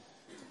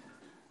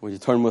Will you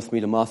turn with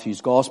me to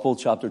Matthew's Gospel,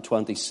 chapter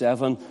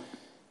 27.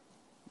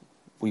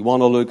 We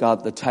want to look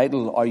at the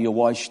title, Are You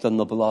Washed in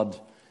the Blood?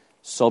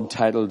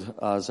 Subtitled,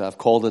 as I've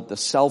called it, The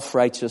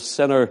Self-Righteous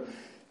Sinner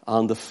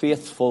and the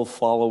Faithful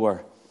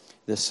Follower.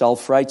 The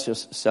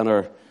Self-Righteous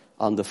Sinner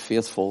and the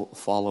Faithful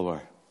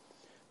Follower.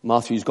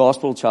 Matthew's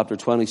Gospel, chapter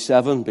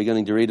 27,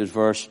 beginning to read at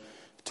verse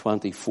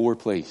 24,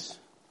 please.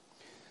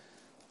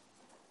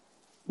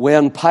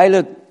 When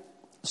Pilate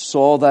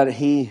saw that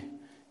he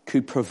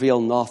could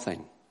prevail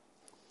nothing,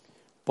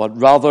 but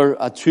rather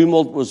a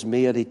tumult was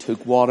made, he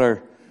took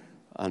water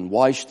and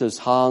washed his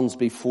hands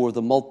before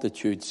the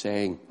multitude,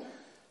 saying,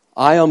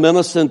 I am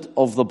innocent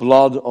of the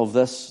blood of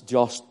this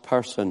just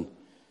person.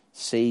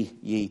 See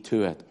ye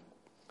to it.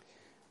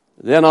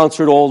 Then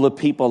answered all the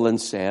people and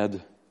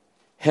said,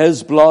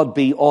 His blood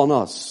be on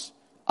us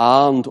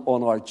and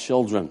on our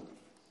children.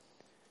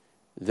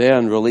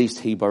 Then released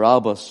he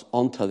Barabbas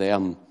unto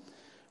them,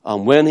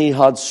 and when he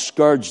had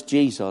scourged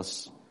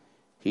Jesus,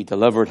 he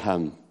delivered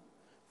him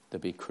to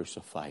be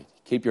crucified.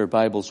 Keep your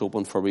Bibles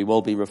open, for we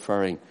will be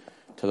referring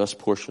to this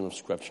portion of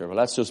Scripture. But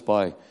let's just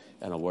bow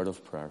in a word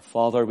of prayer.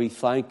 Father, we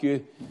thank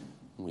you,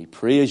 and we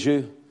praise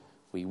you,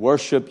 we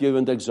worship you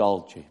and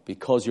exalt you,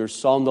 because your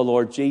Son, the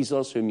Lord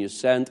Jesus, whom you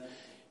sent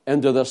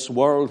into this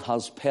world,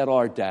 has paid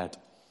our debt,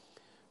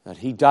 that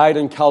he died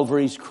on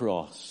Calvary's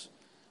cross.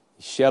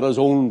 He shed his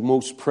own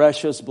most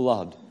precious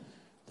blood,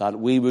 that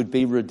we would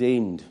be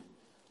redeemed,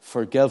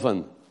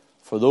 forgiven.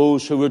 For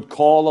those who would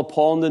call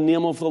upon the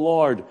name of the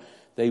Lord,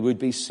 they would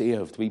be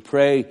saved. We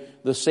pray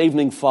this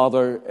evening,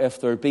 Father, if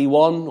there be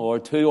one or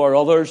two or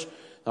others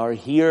are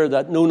here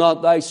that know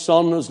not thy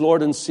Son as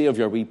Lord and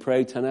Savior, we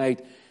pray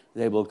tonight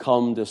they will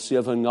come to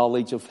saving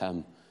knowledge of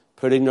him,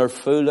 putting their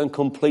full and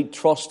complete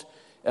trust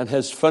in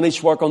his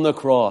finished work on the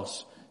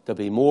cross to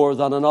be more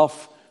than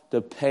enough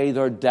to pay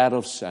their debt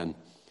of sin.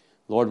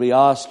 Lord, we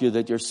ask you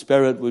that your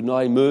Spirit would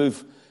now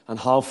move and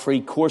have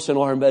free course in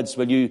our midst.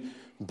 Will you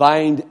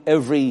bind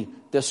every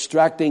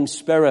distracting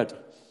spirit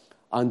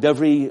and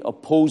every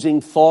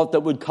opposing thought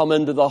that would come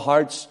into the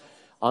hearts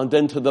and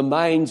into the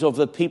minds of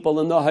the people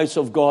in the house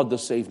of God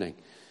this evening.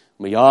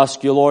 We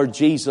ask you, Lord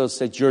Jesus,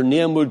 that your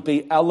name would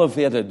be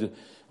elevated,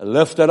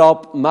 lifted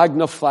up,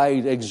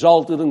 magnified,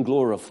 exalted and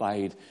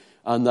glorified,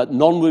 and that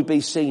none would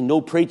be seen,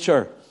 no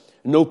preacher,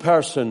 no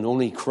person,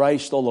 only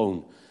Christ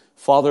alone.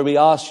 Father, we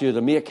ask you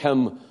to make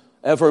him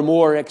ever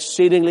more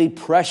exceedingly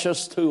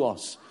precious to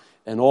us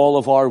in all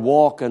of our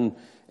walk, and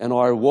in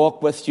our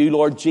walk with you,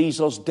 Lord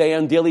Jesus, day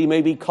and daily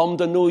may we come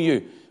to know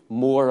you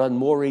more and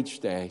more each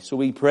day. So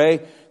we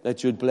pray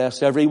that you'd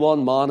bless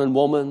everyone, man and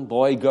woman,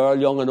 boy, girl,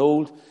 young and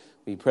old.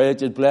 We pray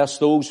that you'd bless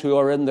those who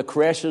are in the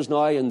creches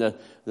now, and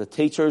the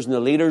teachers and the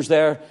leaders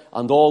there,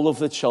 and all of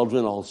the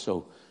children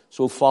also.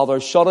 So, Father,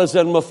 shut us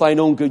in with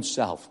thine own good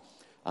self,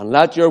 and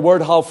let your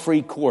word have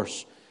free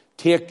course.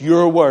 Take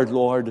your word,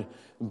 Lord,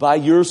 by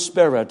your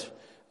Spirit,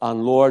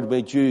 and Lord,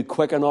 would you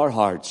quicken our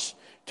hearts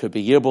to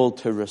be able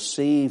to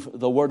receive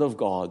the word of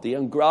God, the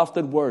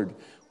engrafted word,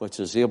 which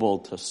is able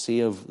to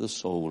save the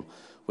soul.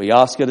 We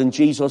ask it in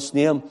Jesus'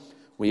 name.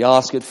 We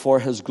ask it for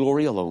his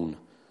glory alone.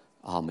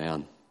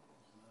 Amen.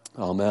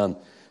 Amen.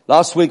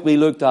 Last week we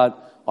looked at,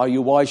 Are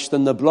you washed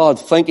in the blood?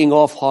 Thinking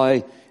of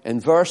how in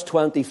verse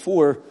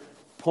 24,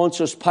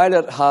 Pontius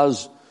Pilate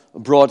has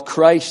brought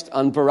Christ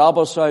and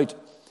Barabbas out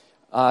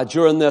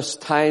during this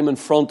time in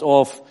front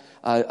of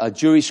a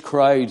Jewish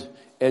crowd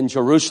in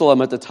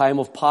Jerusalem at the time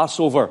of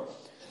Passover.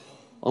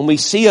 And we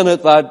see in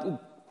it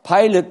that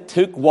Pilate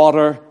took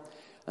water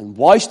and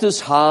washed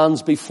his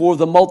hands before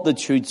the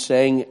multitude,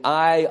 saying,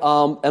 I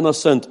am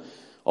innocent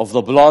of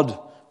the blood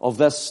of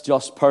this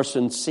just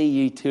person. See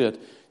ye to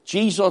it.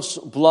 Jesus'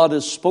 blood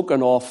is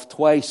spoken of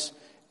twice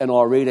in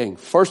our reading.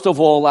 First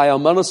of all, I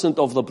am innocent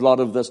of the blood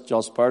of this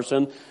just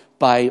person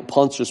by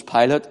Pontius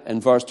Pilate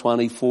in verse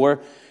 24.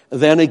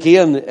 Then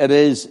again it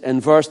is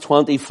in verse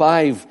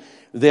 25.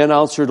 Then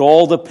answered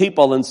all the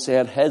people and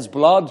said, His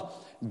blood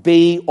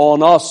be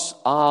on us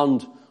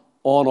and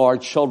on our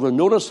children.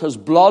 Notice his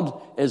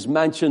blood is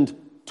mentioned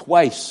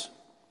twice.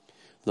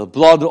 The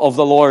blood of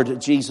the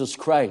Lord Jesus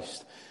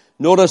Christ.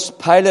 Notice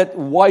Pilate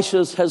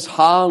washes his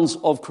hands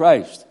of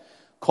Christ,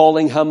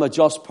 calling him a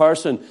just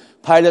person.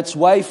 Pilate's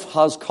wife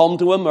has come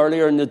to him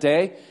earlier in the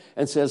day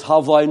and says,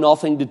 Have thou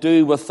nothing to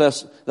do with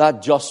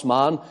that just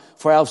man?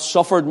 For I have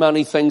suffered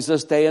many things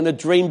this day in a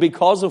dream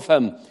because of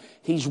him.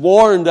 He's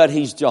warned that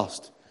he's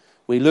just.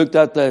 We looked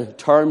at the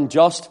term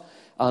just,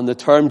 and the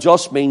term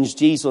just means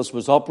Jesus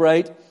was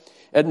upright.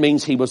 It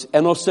means he was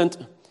innocent.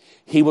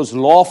 He was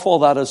lawful,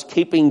 that is,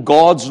 keeping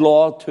God's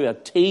law to a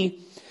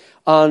T.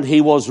 And he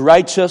was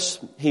righteous.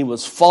 He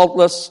was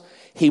faultless.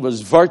 He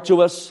was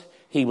virtuous.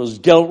 He was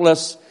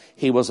guiltless.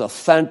 He was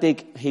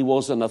authentic. He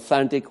was an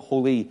authentic,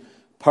 holy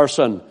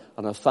person,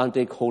 an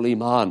authentic, holy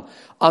man.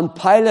 And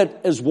Pilate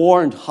is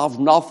warned, have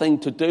nothing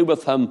to do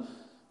with him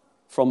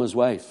from his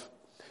wife.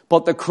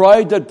 But the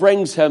crowd that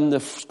brings him, the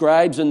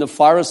scribes and the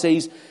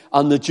Pharisees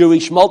and the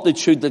Jewish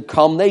multitude that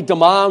come, they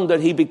demand that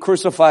he be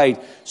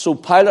crucified. So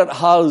Pilate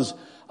has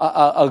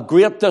a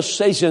great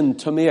decision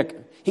to make.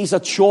 He's a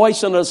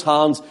choice in his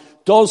hands.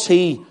 Does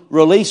he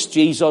release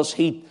Jesus?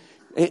 He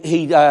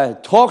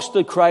talks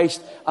to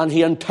Christ and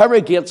he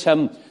interrogates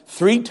him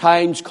 3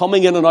 times,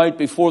 coming in and out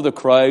before the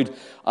crowd.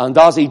 And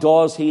as he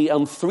does, he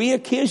on 3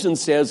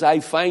 occasions says, I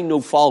find no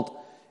fault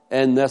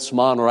in this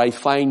man, or I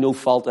find no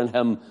fault in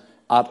him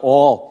at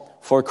all.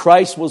 For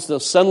Christ was the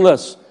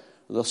sinless,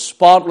 the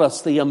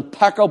spotless, the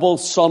impeccable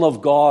Son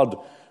of God,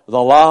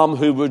 the Lamb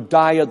who would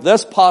die at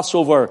this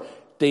Passover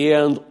to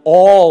end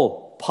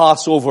all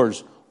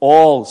Passovers,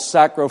 all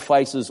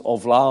sacrifices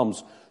of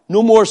lambs.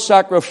 No more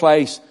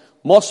sacrifice,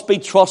 must be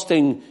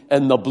trusting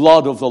in the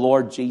blood of the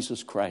Lord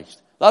Jesus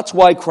Christ. That's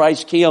why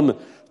Christ came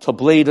to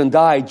bleed and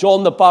die.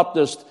 John the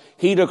Baptist,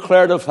 he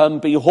declared of him,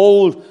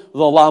 behold the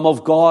Lamb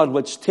of God,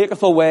 which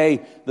taketh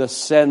away the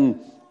sin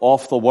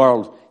of the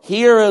world.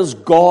 Here is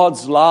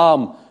God's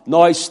Lamb,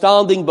 now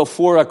standing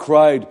before a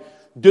crowd.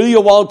 Do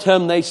you want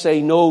him? They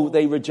say no,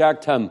 they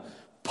reject him.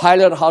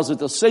 Pilate has a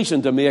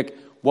decision to make.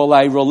 Will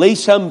I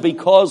release him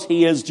because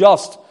he is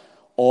just?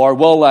 Or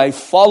will I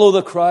follow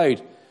the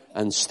crowd?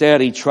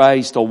 Instead, he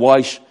tries to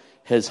wash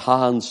his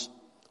hands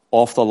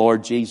off the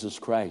Lord Jesus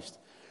Christ.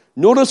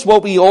 Notice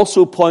what we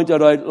also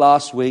pointed out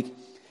last week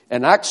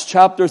in Acts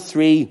chapter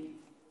 3,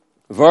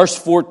 verse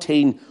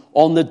 14.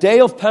 On the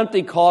day of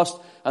Pentecost,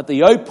 at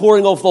the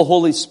outpouring of the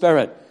Holy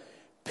Spirit,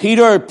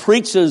 Peter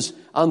preaches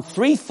and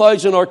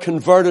 3,000 are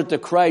converted to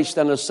Christ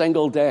in a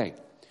single day.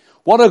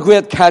 What a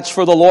great catch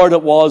for the Lord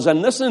it was.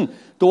 And listen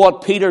to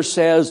what Peter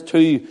says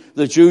to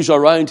the Jews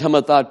around him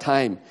at that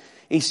time.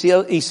 He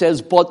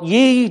says, but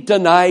ye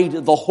denied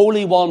the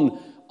Holy One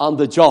and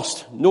the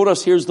just.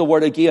 Notice here's the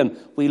word again.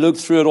 We looked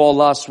through it all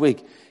last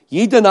week.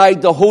 Ye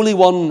denied the Holy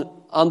One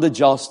and the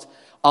just,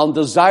 and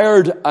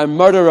desired a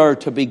murderer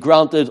to be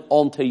granted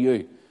unto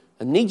you.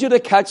 I need you to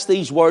catch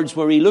these words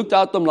where we looked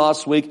at them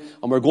last week,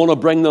 and we're going to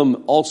bring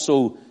them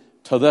also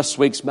to this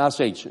week's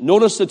message.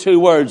 Notice the 2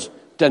 words,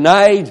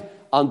 denied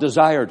and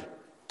desired.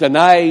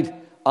 Denied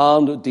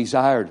and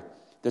desired.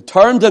 The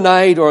term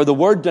denied, or the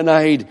word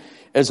denied,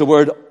 is the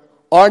word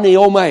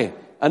arneomai,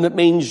 and it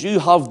means you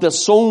have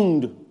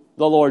disowned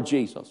the Lord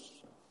Jesus.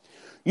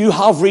 You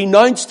have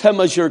renounced him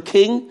as your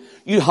king.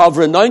 You have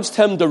renounced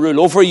him to rule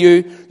over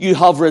you. You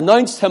have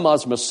renounced him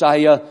as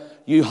Messiah.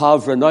 You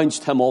have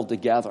renounced him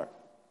altogether.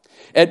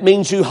 It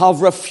means you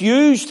have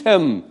refused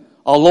him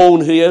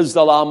alone, who is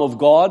the Lamb of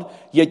God,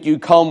 yet you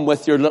come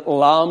with your little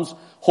lambs,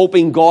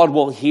 hoping God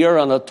will hear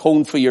and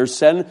atone for your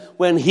sin.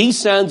 When he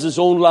sends his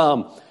own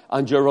lamb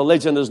and your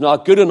religion is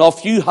not good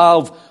enough, you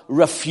have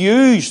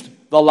refused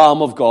the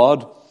Lamb of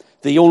God,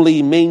 the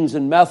only means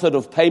and method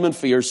of payment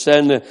for your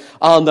sin,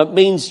 and that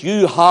means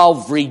you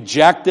have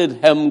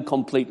rejected him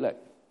completely.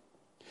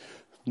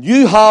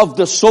 You have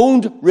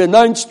disowned,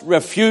 renounced,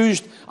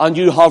 refused, and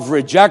you have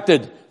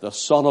rejected the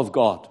Son of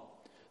God,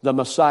 the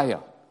Messiah,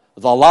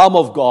 the Lamb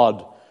of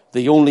God,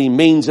 the only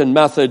means and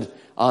method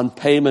and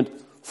payment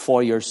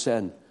for your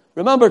sin.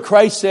 Remember,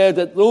 Christ said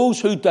that those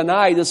who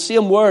deny the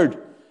same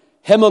word,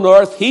 him on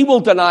earth, he will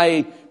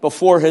deny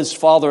before his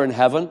Father in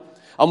heaven.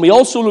 And we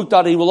also looked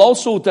at he will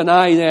also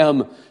deny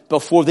them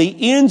before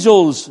the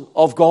angels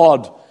of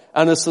God.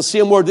 And it's the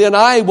same word, then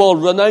I will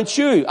renounce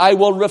you, I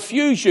will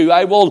refuse you,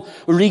 I will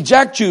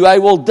reject you, I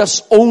will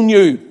disown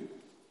you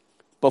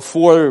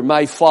before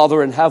my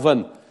Father in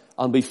heaven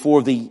and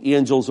before the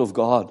angels of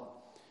God.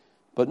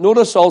 But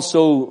notice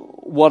also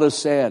what is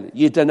said.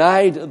 You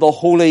denied the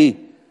Holy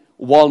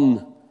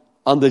One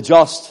and the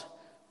just,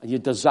 and you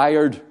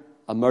desired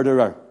a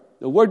murderer.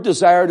 The word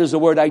desired is the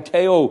word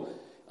aiteo,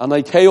 and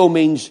aiteo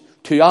means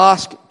to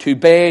ask, to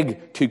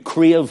beg, to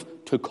crave,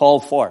 to call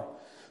for.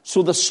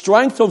 So the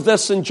strength of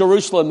this in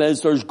Jerusalem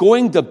is there's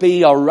going to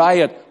be a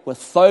riot with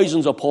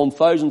thousands upon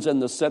thousands in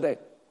the city.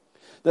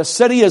 The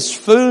city is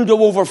full to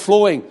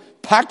overflowing,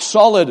 packed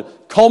solid,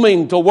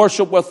 coming to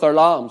worship with their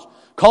lambs,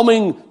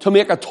 coming to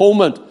make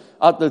atonement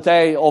at the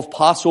day of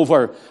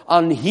Passover.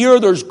 And here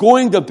there's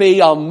going to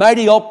be a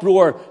mighty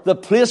uproar. The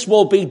place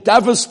will be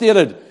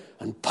devastated.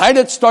 And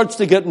Pilate starts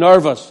to get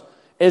nervous.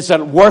 Is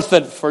it worth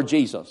it for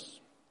Jesus?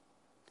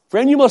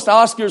 Friend, you must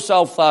ask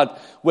yourself that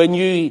when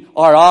you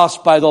are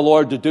asked by the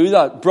Lord to do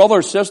that.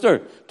 Brother, sister,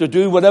 to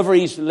do whatever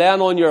he's laying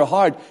on your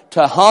heart,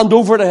 to hand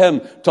over to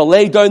him, to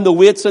lay down the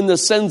weights and the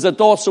sins that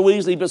doth so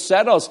easily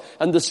beset us,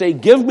 and to say,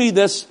 give me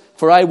this,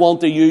 for I want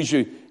to use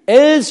you.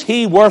 Is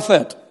he worth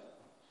it?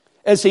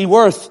 Is he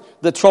worth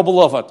the trouble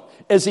of it?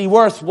 Is he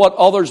worth what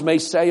others may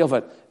say of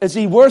it? Is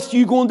he worth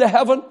you going to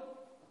heaven?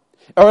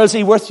 Or is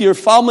he worth your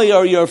family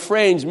or your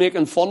friends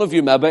making fun of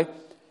you maybe?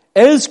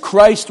 Is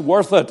Christ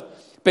worth it?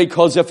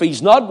 Because if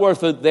he's not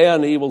worth it,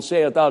 then he will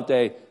say at that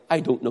day, I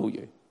don't know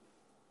you.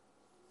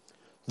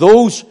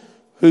 Those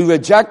who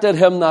rejected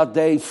him that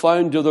day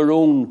found to their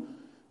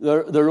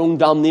own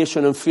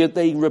damnation and fate.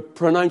 They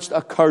pronounced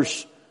a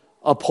curse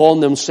upon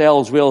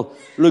themselves. We'll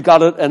look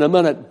at it in a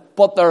minute.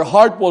 But their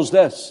heart was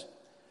this.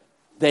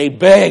 They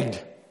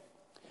begged.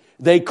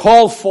 They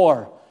called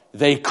for.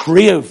 They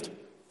craved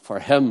for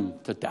him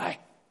to die.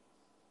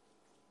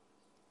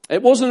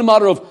 It wasn't a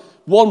matter of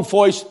one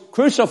voice,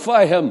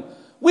 crucify him.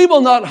 We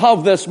will not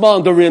have this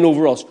man to reign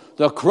over us.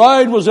 The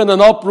crowd was in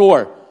an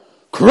uproar.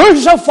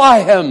 Crucify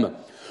him!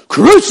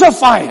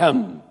 Crucify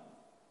him!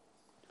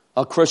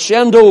 A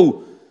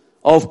crescendo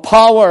of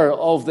power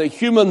of the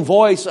human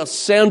voice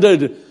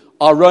ascended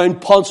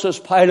around Pontius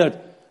Pilate,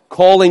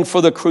 calling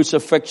for the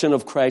crucifixion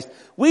of Christ.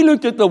 We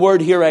looked at the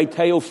word here,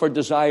 aiteo, for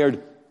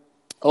desired,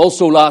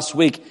 also last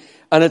week.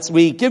 And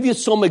we give you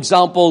some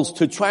examples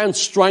to try and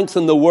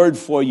strengthen the word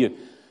for you.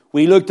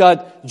 We looked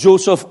at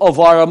Joseph of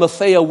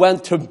Arimathea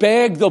went to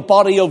beg the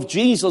body of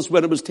Jesus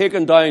when it was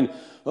taken down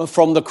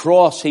from the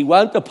cross. He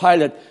went to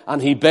Pilate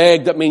and he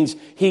begged. That means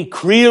he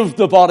craved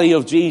the body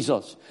of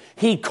Jesus.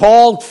 He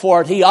called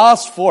for it. He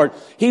asked for it.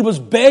 He was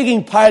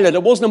begging Pilate.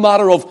 It wasn't a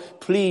matter of,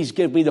 please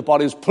give me the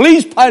body. It was,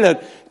 please, Pilate,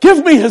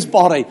 give me his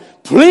body.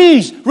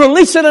 Please,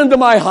 release it into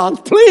my hands.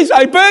 Please,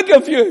 I beg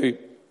of you.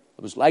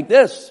 It was like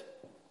this.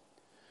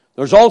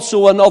 There's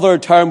also another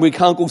term. We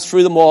can't go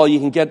through them all. You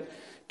can get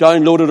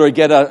downloaded or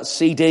get a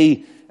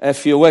CD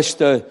if you wish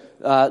to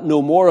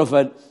know more of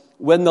it.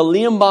 When the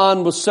lame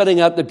man was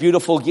sitting at the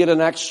beautiful gate in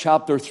Acts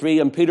chapter 3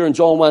 and Peter and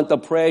John went to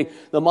pray,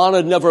 the man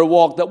had never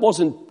walked. That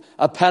wasn't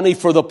a penny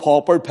for the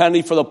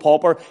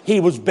pauper. He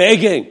was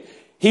begging.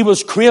 He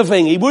was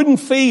craving. He wouldn't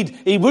feed.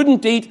 He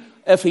wouldn't eat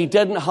if he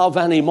didn't have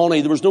any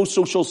money. There was no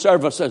social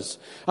services.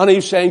 And he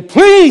was saying,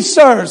 please,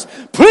 sirs,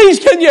 please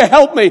can you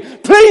help me?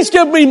 Please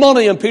give me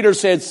money. And Peter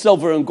said,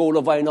 silver and gold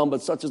have I none,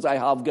 but such as I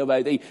have give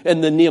I thee.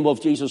 In the name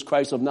of Jesus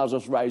Christ of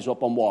Nazareth, rise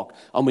up and walk.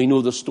 And we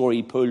know the story.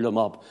 He pulled him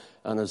up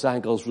and his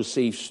ankles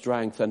received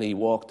strength and he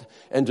walked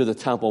into the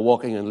temple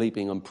walking and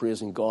leaping and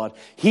praising God.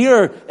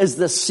 Here is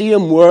the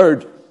same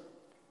word.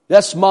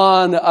 This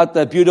man at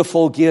the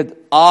beautiful gate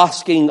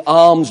asking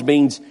alms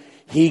means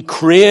he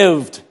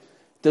craved,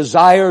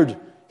 desired,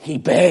 he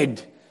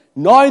begged.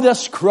 Now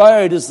this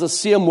crowd is the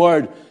same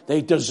word.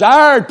 They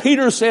desired.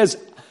 Peter says,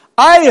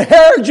 I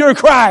heard your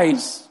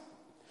cries.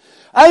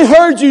 I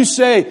heard you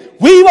say,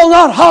 we will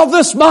not have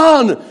this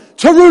man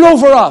to rule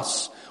over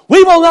us.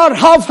 We will not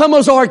have him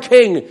as our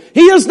king.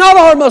 He is not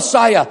our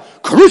Messiah.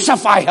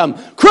 Crucify him,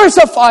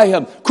 crucify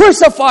him,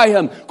 crucify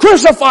him,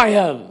 crucify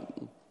him.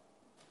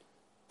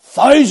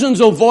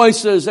 Thousands of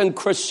voices in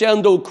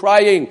crescendo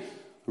crying,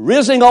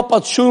 raising up a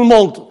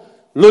tumult,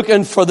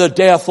 looking for the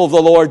death of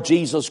the Lord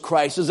Jesus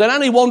Christ. Is it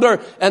any wonder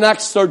in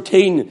Acts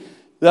 13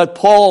 that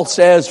Paul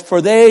says,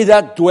 for they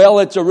that dwell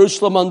at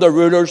Jerusalem under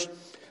rulers,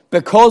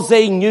 because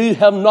they knew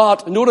him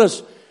not.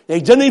 Notice,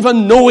 they didn't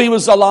even know he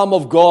was the Lamb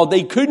of God.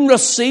 They couldn't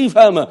receive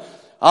him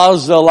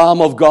as the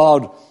Lamb of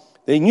God.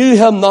 They knew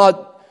him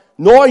not,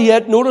 nor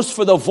yet, notice,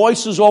 for the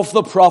voices of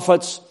the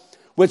prophets,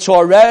 which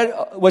are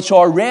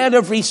read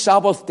every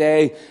Sabbath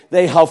day,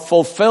 they have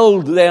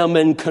fulfilled them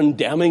in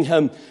condemning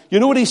him. You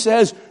know what he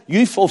says?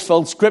 You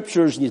fulfilled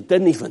scriptures and you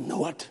didn't even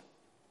know it.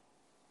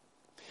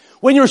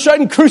 When you're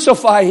shouting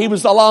crucify, he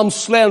was the lamb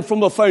slain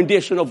from the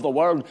foundation of the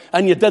world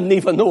and you didn't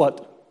even know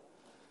it.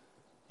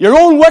 Your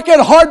own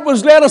wicked heart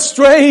was led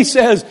astray, he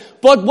says,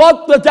 but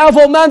what the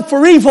devil meant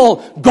for evil,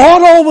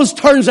 God always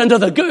turns into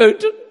the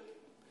good.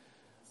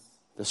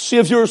 To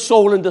save your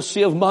soul and to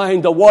save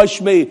mine, to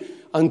wash me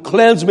and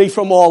cleanse me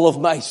from all of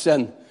my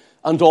sin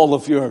and all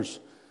of yours.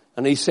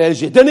 And he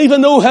says, you didn't even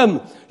know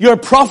him. Your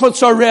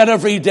prophets are read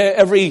every day,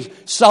 every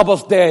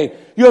Sabbath day.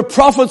 Your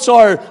prophets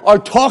are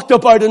talked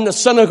about in the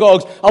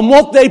synagogues and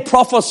what they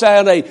prophesy.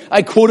 And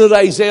I quoted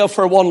Isaiah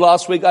for one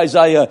last week,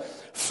 Isaiah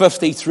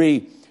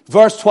 53.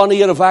 Verse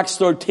 28 of Acts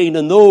 13.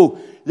 And though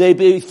they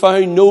be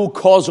found no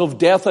cause of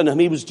death in him,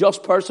 he was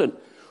just person.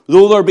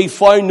 Though there be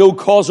found no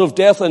cause of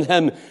death in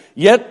him,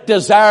 yet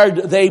desired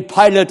they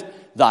Pilate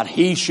that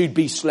he should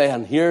be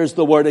slain. Here's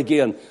the word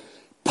again.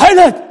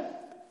 Pilate,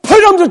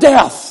 put him to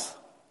death.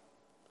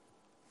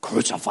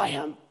 Crucify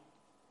him.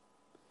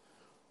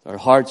 Their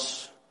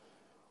hearts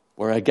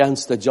were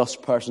against the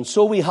just person.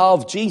 So we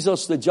have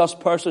Jesus, the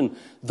just person.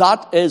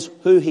 That is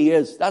who he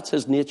is. That's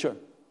his nature.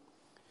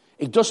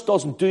 He just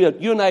doesn't do it.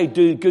 You and I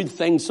do good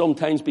things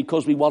sometimes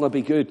because we want to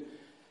be good.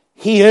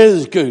 He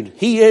is good.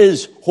 He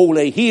is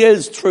holy. He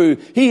is true.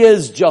 He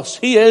is just.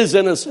 He is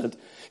innocent.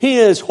 He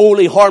is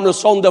holy,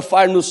 harmless,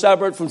 undefiled, no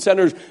separate from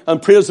sinners.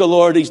 And praise the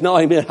Lord, he's now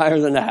made higher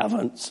than the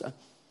heavens.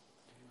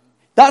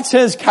 That's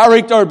his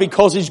character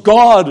because he's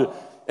God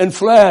in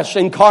flesh,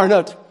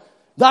 incarnate.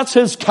 That's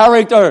his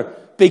character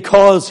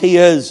because he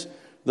is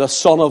the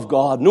Son of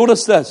God.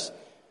 Notice this.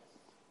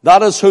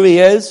 That is who he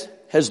is,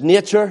 his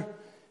nature,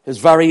 his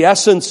very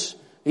essence,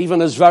 even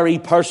his very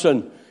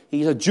person.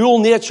 He's a dual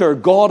nature,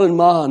 God and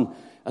man.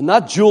 And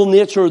that dual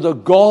nature,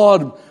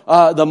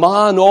 the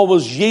man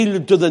always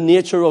yielded to the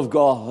nature of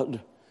God.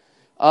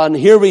 And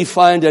here we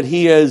find that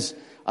he is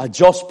a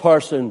just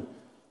person.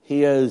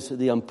 He is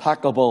the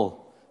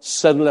impeccable,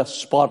 sinless,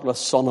 spotless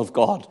Son of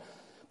God.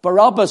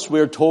 Barabbas,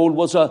 we're told,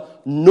 was a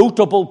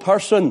notable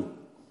person.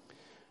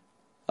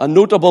 A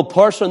notable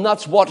person,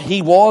 that's what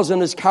he was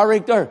in his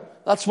character.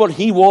 That's what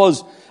he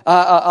was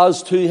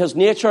as to his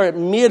nature. It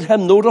made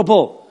him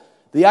notable.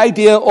 The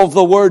idea of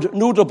the word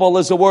notable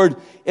is the word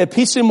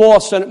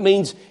episimos, and it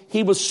means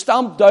he was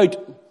stamped out.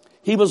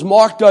 He was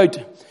marked out.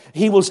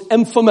 He was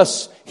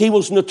infamous. He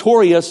was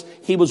notorious.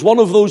 He was one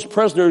of those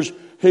prisoners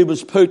who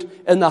was put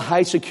in the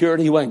high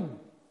security wing.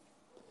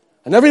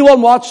 And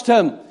everyone watched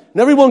him.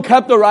 And everyone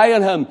kept their eye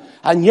on him.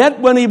 And yet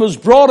when he was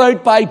brought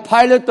out by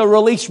Pilate to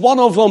release one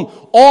of them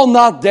on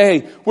that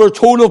day, we're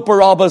told of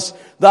Barabbas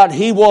that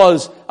he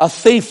was a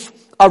thief,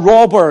 a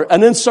robber,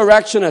 an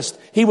insurrectionist.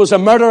 He was a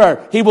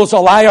murderer. He was a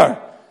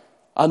liar.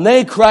 And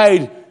they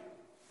cried,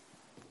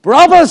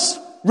 Barabbas,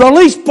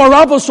 release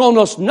Barabbas on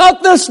us.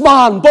 Not this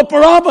man, but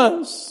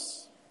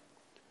Barabbas.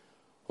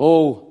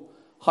 Oh,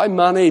 how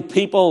many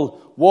people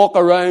walk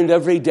around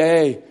every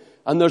day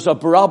and there's a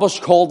Barabbas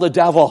called the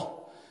devil.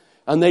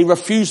 And they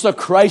refuse the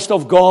Christ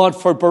of God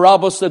for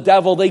Barabbas the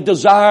devil. They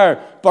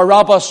desire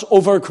Barabbas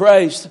over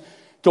Christ.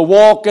 To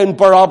walk in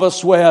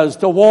Barabbas' ways,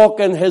 to walk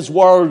in his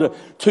world,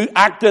 to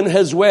act in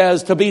his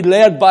ways, to be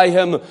led by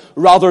him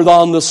rather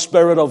than the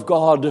Spirit of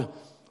God.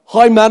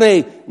 How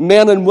many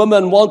men and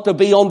women want to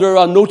be under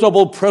a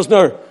notable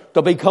prisoner,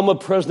 to become a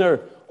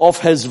prisoner of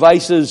his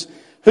vices?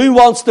 Who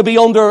wants to be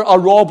under a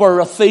robber,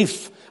 a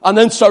thief, an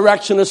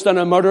insurrectionist and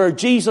a murderer?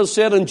 Jesus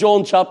said in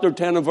John chapter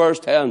 10 and verse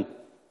 10,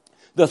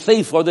 the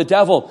thief or the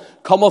devil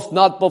cometh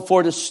not but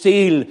for to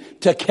steal,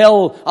 to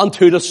kill, and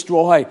to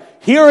destroy.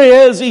 Here he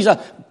is.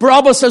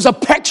 Barabbas is a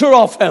picture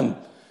of him.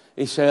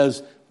 He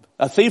says,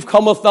 a thief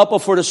cometh not but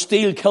for to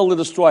steal, kill, and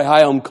destroy.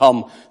 I am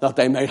come that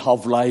they may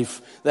have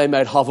life. They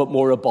might have it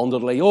more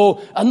abundantly.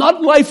 Oh, and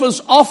that life is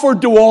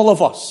offered to all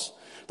of us.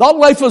 That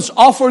life is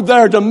offered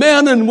there to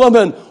men and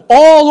women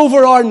all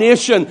over our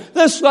nation.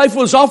 This life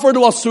was offered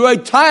to us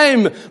throughout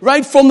time,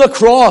 right from the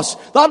cross.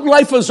 That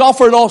life is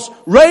offered us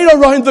right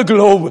around the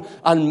globe.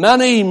 And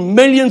many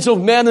millions of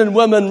men and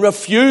women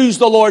refuse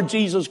the Lord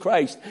Jesus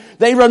Christ.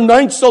 They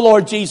renounce the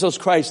Lord Jesus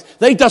Christ.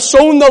 They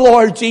disown the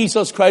Lord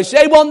Jesus Christ.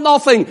 They want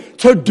nothing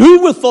to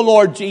do with the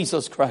Lord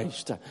Jesus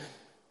Christ.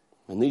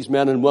 And these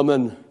men and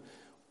women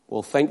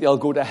will think they'll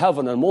go to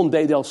heaven, and one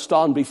day they'll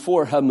stand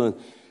before him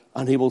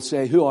and he will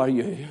say, who are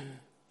you?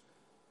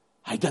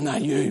 I deny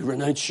you,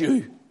 renounce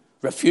you,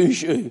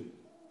 refuse you.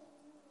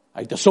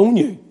 I disown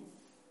you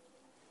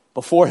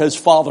before his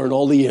Father and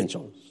all the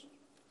angels.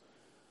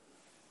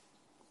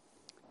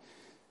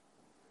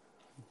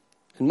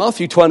 In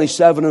Matthew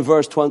 27 and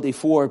verse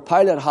 24,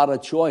 Pilate had a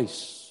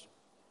choice.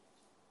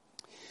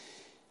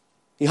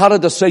 He had a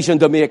decision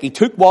to make. He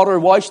took water,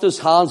 washed his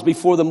hands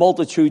before the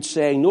multitude,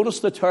 saying,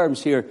 notice the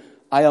terms here,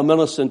 I am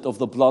innocent of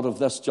the blood of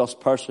this just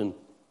person.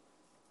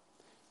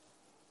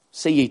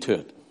 See ye to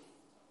it.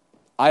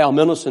 I am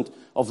innocent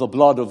of the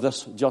blood of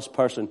this just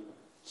person.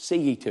 See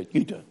ye to it.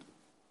 You do it.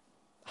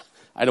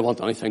 I don't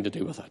want anything to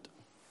do with it.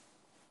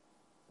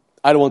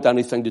 I don't want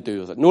anything to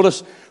do with it.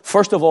 Notice,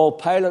 first of all,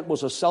 Pilate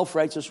was a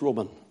self-righteous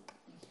Roman.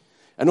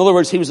 In other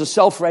words, he was a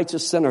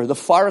self-righteous sinner. The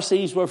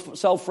Pharisees were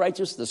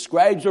self-righteous. The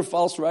scribes were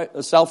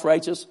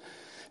self-righteous.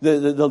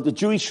 The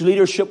Jewish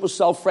leadership was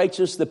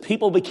self-righteous. The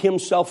people became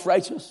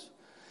self-righteous.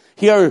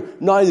 Here,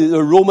 now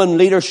the Roman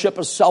leadership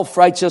is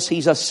self-righteous.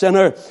 He's a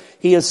sinner.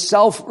 He is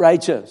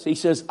self-righteous. He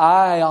says,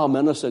 I am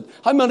innocent.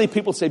 How many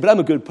people say, but I'm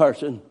a good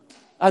person.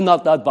 I'm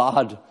not that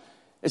bad.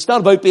 It's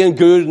not about being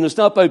good and it's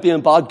not about being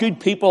bad. Good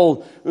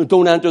people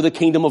don't enter the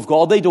kingdom of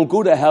God. They don't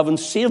go to heaven.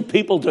 Saved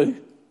people do.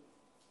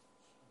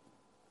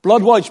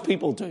 Blood-washed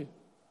people do.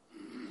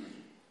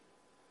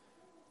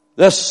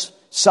 This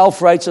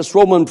self-righteous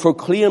Roman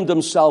proclaimed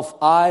himself,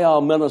 I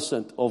am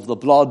innocent of the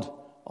blood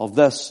of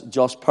this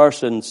just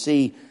person.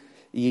 See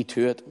ye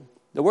to it.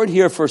 The word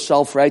here for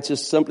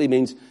self-righteous simply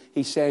means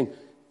he's saying,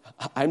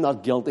 I'm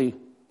not guilty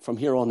from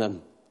here on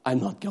in. I'm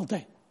not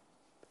guilty.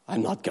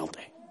 I'm not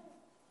guilty.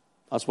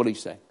 That's what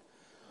he's saying.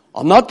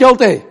 I'm not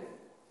guilty.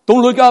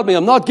 Don't look at me.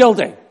 I'm not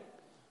guilty.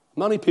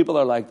 Many people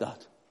are like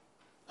that.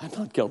 I'm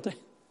not guilty.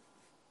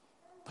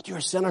 But you're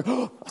a sinner.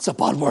 Oh, that's a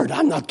bad word.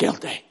 I'm not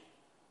guilty.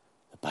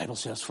 The Bible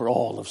says, for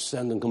all have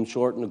sinned and come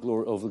short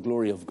of the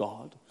glory of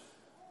God.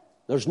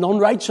 There's none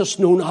righteous,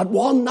 no, not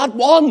one, not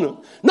one.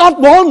 Not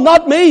one,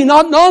 not me,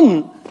 not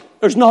none.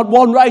 There's not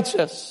one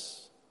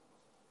righteous.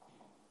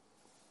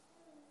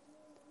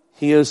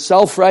 He is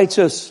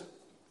self-righteous.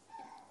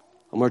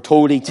 And we're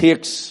told he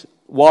takes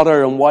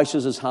water and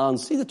washes his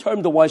hands. See the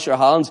term to wash your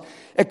hands?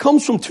 It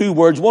comes from two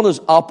words. One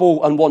is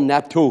apo and one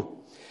nepto.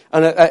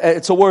 And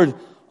it's a word,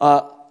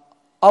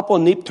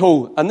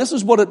 aponepto. And this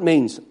is what it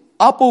means.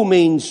 Apo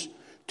means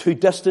to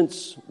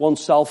distance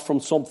oneself from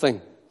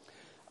something.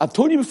 I've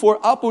told you before,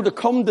 apo, to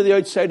come to the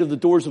outside of the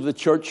doors of the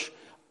church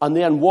and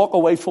then walk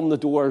away from the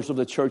doors of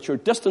the church. You're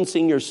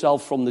distancing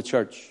yourself from the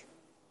church.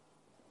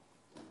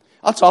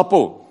 That's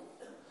apo.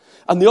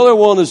 And the other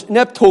one is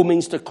nepto,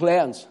 means to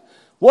cleanse.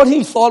 What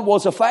he thought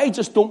was, if I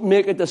just don't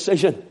make a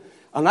decision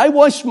and I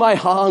wash my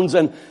hands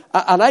and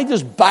I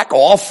just back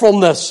off from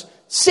this,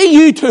 see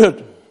you to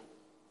it.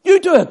 You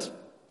do it.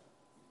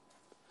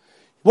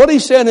 What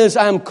he's saying is,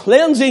 I'm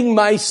cleansing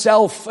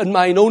myself in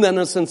mine own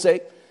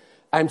innocency.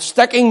 I'm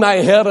sticking my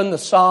head in the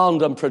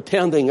sand and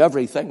pretending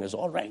everything is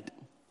all right.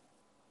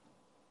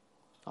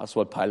 That's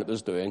what Pilate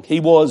was doing. He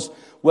was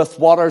with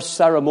water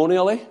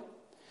ceremonially,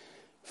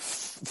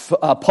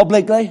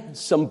 publicly,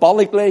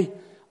 symbolically,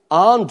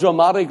 and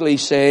dramatically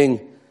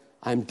saying,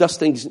 I'm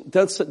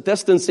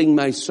distancing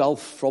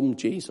myself from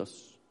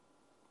Jesus.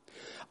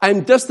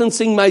 I'm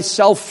distancing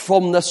myself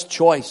from this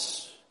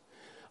choice.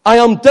 I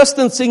am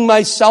distancing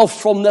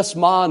myself from this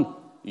man.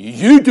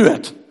 You do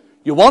it.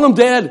 You want him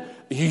dead?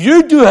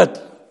 You do it.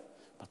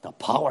 But the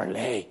power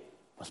lay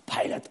with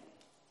Pilate.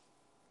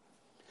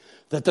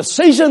 The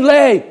decision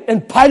lay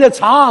in Pilate's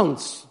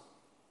hands.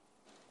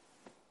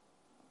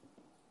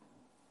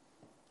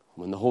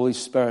 When the Holy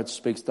Spirit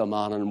speaks to a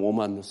man and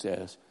woman and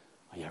says,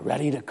 are you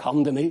ready to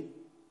come to me?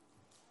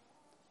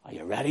 Are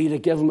you ready to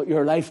give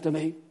your life to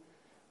me?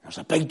 There's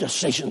a big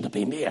decision to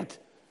be made.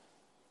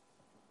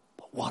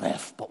 But what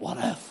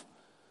if?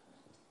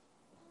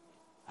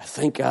 I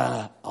think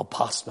I'll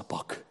pass the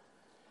buck.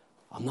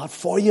 I'm not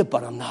for you,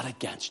 but I'm not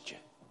against you.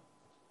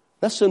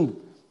 Listen,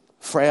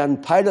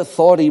 friend, Pilate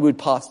thought he would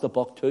pass the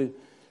buck too.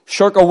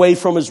 Shirk away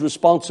from his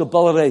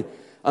responsibility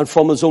and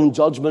from his own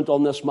judgment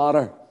on this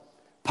matter.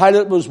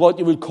 Pilate was what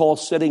you would call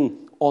sitting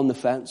on the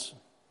fence.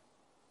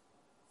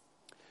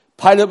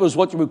 Pilate was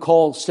what you would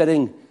call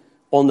sitting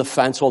on the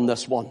fence on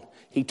this one.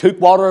 He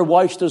took water,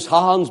 washed his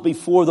hands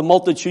before the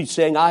multitude,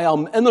 saying, I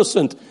am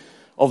innocent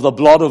of the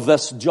blood of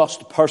this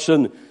just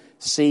person.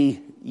 See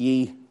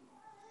ye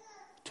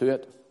to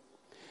it.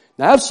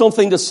 Now, I have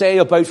something to say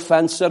about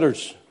fence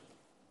sitters.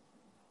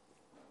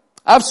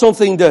 I have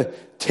something to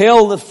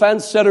tell the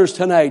fence sitters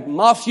tonight.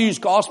 Matthew's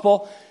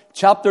Gospel,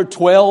 chapter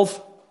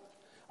 12,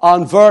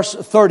 and verse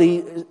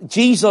 30,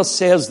 Jesus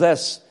says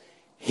this,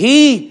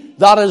 he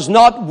that is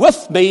not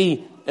with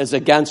me is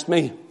against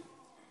me.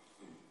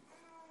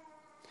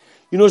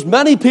 You know, as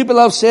many people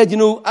have said, you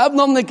know, I have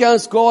nothing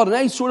against God, and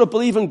I sort of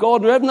believe in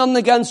God, and I have nothing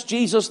against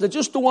Jesus, and I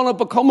just don't want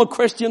to become a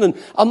Christian,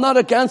 and I'm not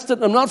against it,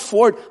 and I'm not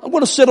for it. I'm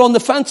going to sit on the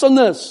fence on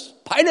this.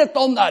 Pilate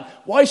done that,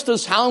 washed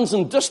his hands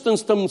and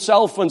distanced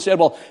himself and said,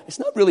 well, it's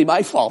not really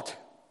my fault.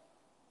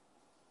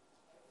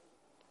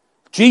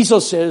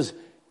 Jesus says,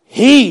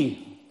 he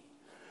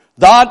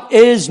that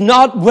is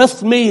not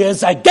with me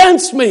is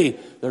against me.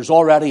 There's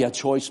already a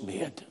choice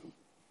made.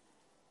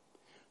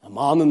 The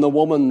man and the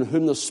woman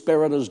whom the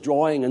Spirit is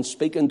drawing and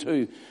speaking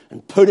to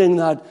and putting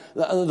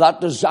that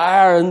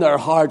desire in their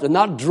heart and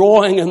that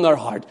drawing in their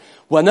heart.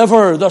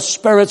 Whenever the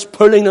Spirit's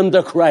pulling them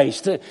to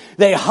Christ,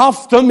 they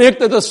have to make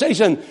the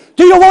decision.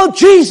 Do you want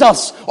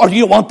Jesus or do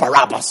you want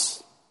Barabbas?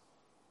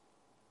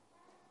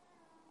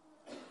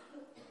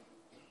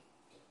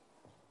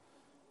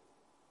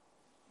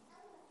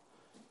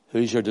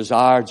 Who's your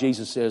desire?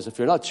 Jesus says, if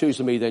you're not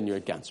choosing me, then you're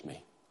against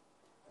me.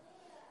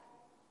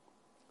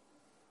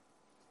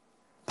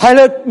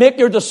 Pilate, make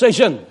your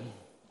decision.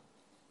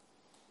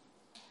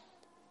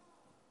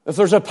 If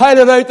there's a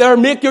Pilate out there,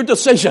 make your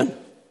decision.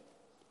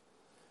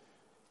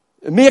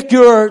 Make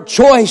your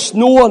choice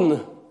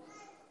known.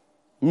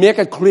 Make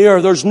it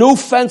clear. There's no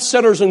fence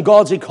sitters in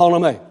God's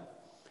economy.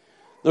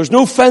 There's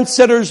no fence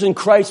sitters in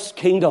Christ's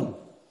kingdom.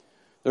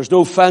 There's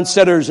no fence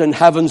sitters in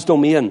heaven's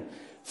domain.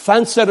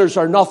 Fence sitters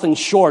are nothing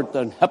short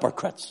than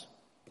hypocrites.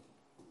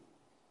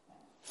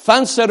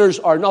 Fence sitters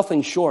are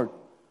nothing short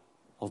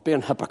of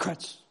being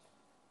hypocrites.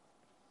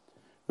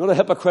 You know what a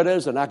hypocrite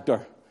is? An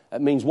actor. It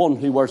means one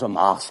who wears a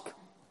mask.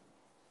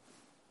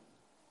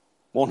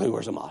 One who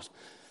wears a mask.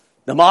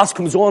 The mask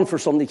comes on for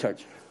Sunday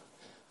church.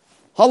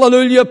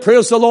 Hallelujah,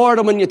 praise the Lord.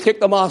 And when you take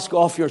the mask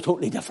off, you're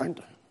totally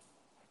different.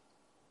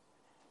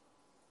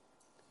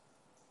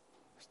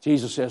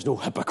 Jesus says, no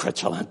hypocrite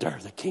shall enter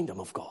the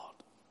kingdom of God.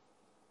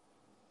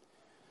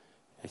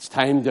 It's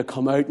time to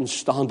come out and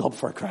stand up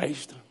for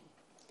Christ.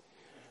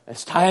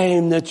 It's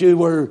time that you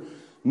were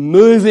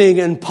moving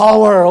in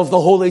power of the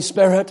Holy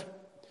Spirit.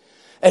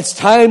 It's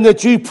time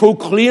that you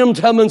proclaimed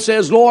him and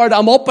says, Lord,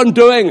 I'm up and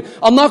doing.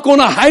 I'm not going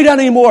to hide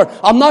anymore.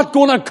 I'm not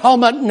going to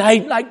come at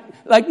night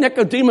like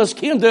Nicodemus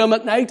came to him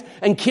at night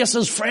in case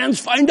his friends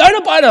found out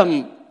about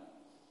him.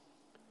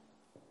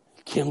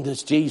 He came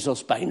to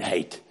Jesus by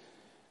night.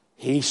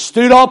 He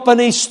stood up and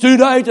he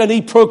stood out and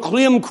he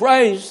proclaimed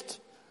Christ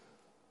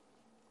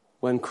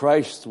when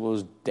Christ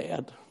was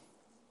dead.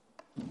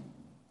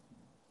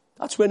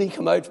 That's when he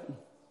came out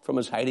from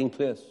his hiding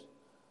place.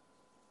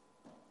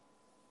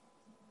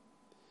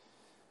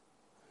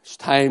 It's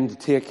time to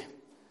take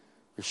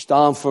your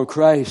stand for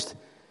Christ.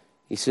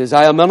 He says,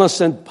 I am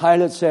innocent,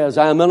 Pilate says,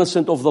 I am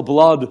innocent of the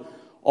blood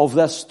of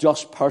this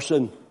just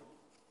person.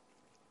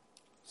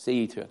 See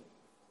ye to it.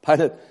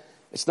 Pilate,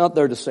 it's not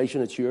their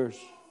decision, it's yours.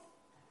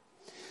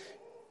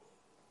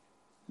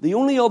 The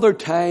only other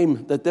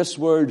time that this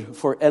word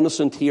for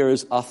innocent here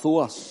is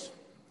athos.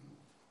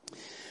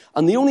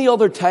 And the only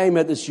other time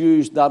it is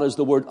used, that is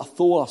the word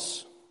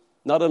athos.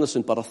 Not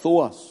innocent, but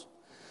athos.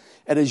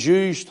 It is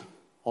used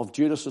of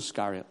Judas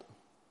Iscariot.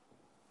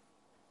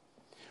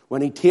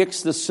 When he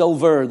takes the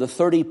silver, the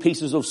 30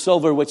 pieces of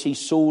silver which he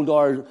sold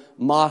our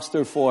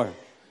master for,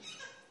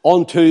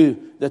 onto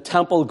the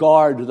temple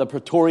guard, the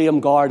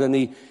Praetorium guard, and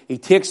he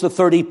takes the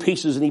 30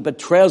 pieces and he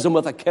betrays him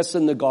with a kiss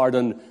in the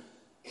garden.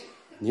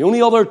 And the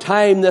only other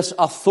time this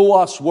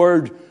athos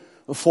word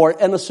for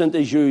innocent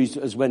is used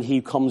is when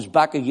he comes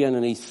back again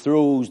and he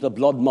throws the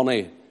blood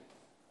money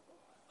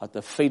at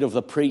the feet of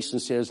the priest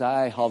and says,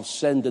 I have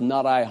sinned and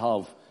not I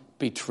have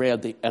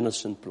betrayed the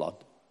innocent blood.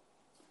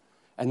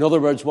 In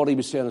other words, what he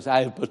was saying is,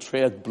 I have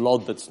betrayed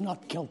blood that's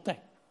not guilty.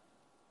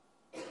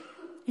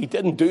 He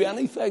didn't do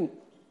anything.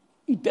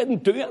 He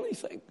didn't do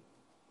anything.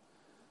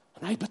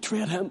 And I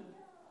betrayed him.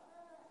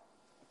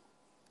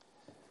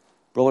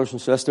 Brothers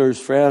and sisters,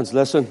 friends,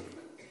 listen.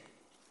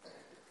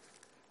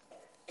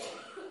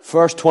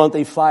 Verse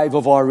 25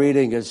 of our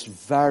reading is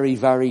very,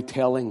 very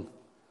telling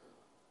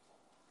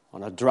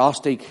on a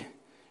drastic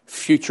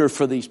future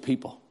for these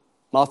people.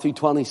 Matthew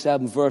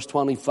 27, verse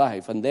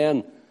 25. And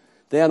then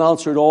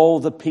answered all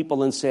the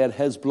people and said,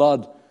 his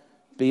blood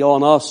be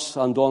on us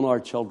and on our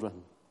children.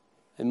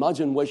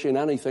 Imagine wishing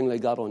anything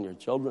like that on your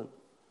children.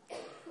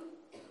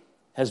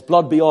 His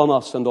blood be on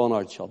us and on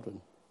our children.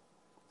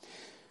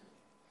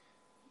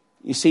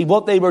 You see,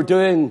 what they were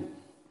doing,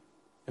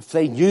 if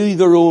they knew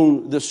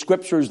the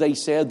scriptures they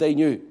said they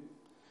knew,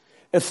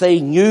 if they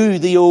knew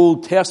the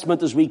Old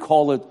Testament, as we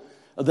call it,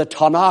 the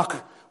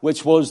Tanakh,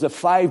 which was the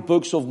 5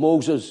 books of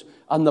Moses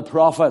and the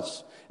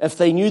prophets, if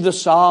they knew the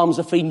Psalms,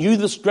 if they knew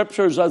the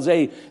scriptures as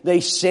they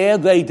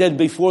said they did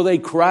before they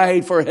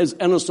cried for his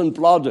innocent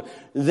blood,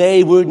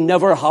 they would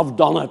never have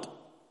done it.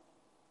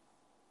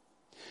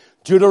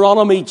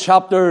 Deuteronomy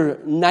chapter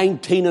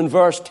 19 and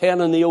verse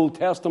 10 in the Old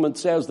Testament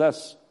says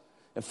this.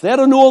 If they'd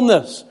have known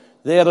this,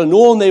 they'd have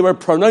known they were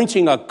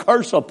pronouncing a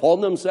curse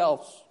upon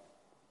themselves.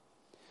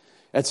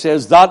 It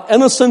says, that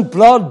innocent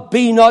blood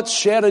be not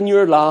shed in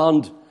your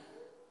land,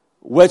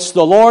 which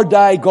the Lord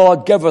thy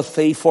God giveth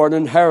thee for an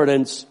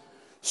inheritance,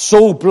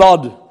 so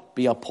blood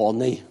be upon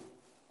thee.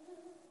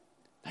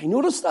 Now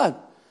notice that.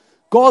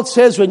 God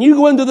says, when you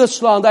go into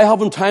this land, I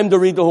haven't time to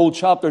read the whole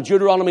chapter,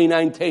 Deuteronomy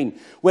 19.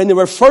 When they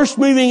were first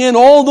moving in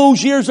all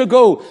those years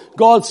ago,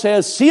 God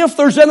says, see if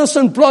there's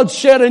innocent blood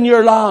shed in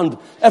your land.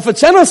 If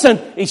it's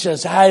innocent, he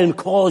says, I'll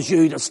cause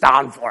you to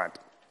stand for it.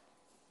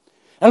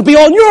 It'll be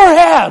on your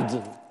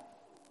head.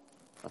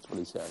 That's what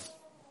he says.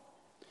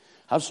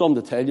 I have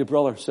something to tell you,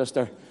 brother,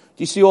 sister. Do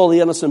you see all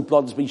the innocent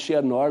blood that's been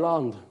shed in our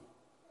land?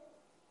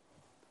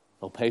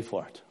 They'll pay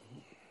for it.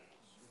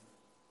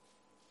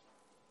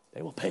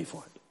 They will pay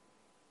for it.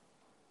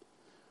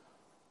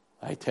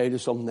 I tell you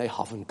something, they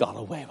haven't got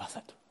away with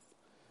it.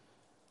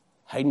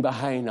 Hiding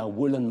behind a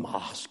woolen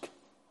mask.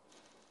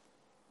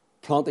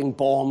 Planting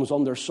bombs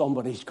under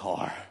somebody's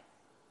car.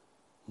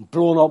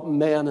 Blowing up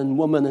men and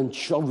women and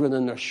children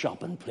in their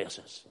shopping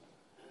places.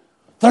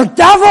 They're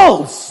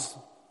devils!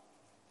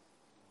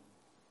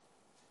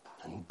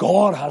 And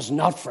God has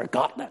not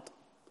forgotten it.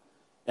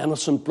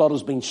 Innocent blood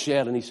has been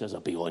shed, and he says,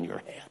 it'll be on your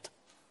head.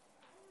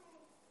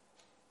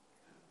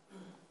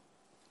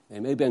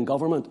 They may be in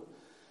government,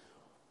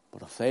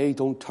 but if they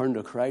don't turn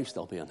to Christ,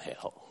 they'll be in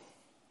hell.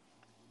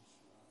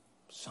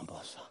 Simple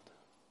as that.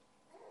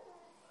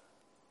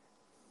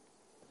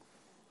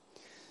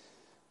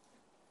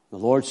 The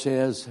Lord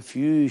says, if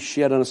you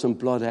shed innocent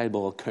blood, I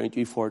will account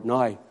you for it.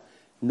 Now,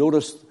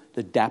 notice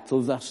the depth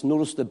of this.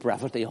 Notice the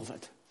brevity of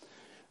it.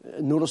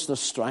 Notice the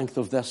strength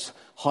of this.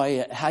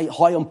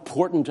 How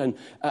important and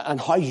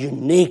how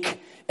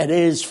unique it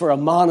is for a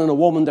man and a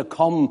woman to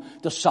come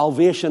to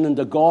salvation and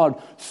to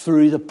God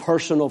through the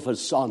person of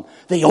his Son.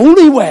 The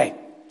only way,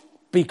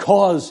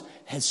 because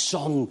his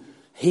Son,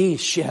 he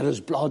shed his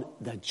blood,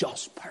 the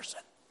just person.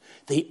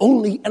 The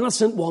only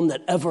innocent one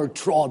that ever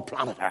trod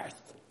planet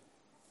Earth.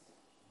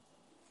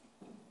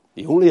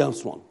 The only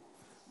innocent one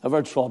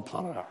ever trod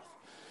planet Earth.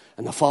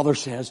 And the Father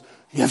says,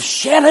 you've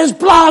shed his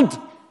blood.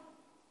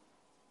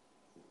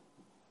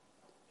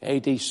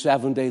 AD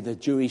 70, the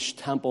Jewish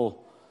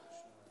temple,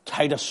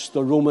 Titus,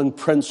 the Roman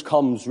prince,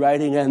 comes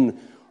riding in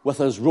with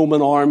his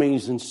Roman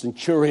armies and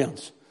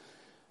centurions.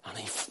 And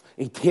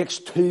he takes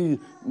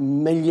 2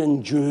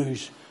 million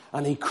Jews,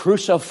 and he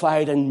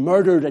crucified and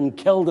murdered and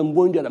killed and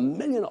wounded 1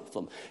 million of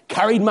them.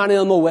 Carried many of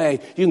them away.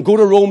 You can go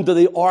to Rome to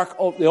the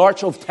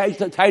Arch of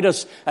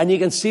Titus, and you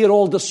can see it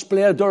all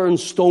displayed there in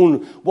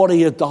stone, what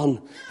he had done.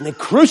 And they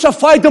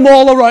crucified them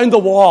all around the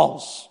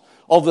walls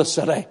of the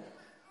city.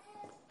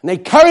 And they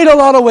carried a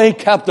lot away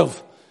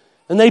captive.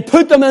 And they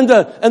put them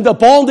into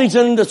bondage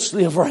and into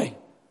slavery.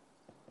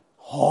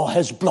 Oh,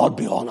 his blood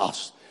be on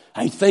us.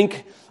 I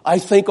think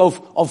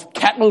of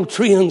cattle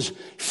trains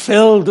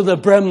filled to the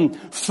brim,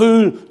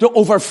 full to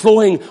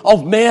overflowing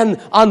of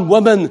men and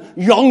women,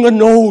 young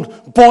and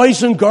old,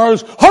 boys and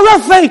girls,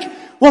 horrific,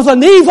 with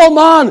an evil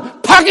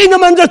man packing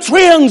them into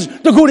trains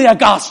to go to a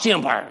gas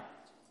chamber.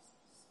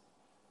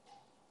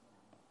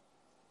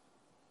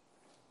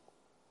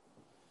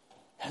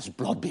 His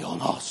blood be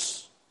on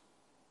us.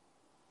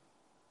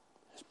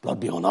 Blood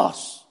be on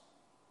us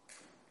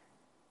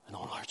and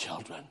on our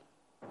children.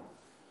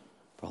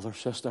 Brother,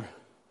 sister,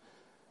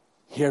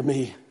 hear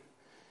me.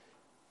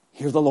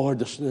 Hear the Lord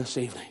this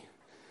evening.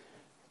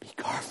 Be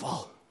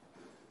careful.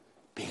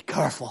 Be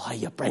careful how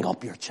you bring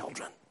up your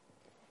children.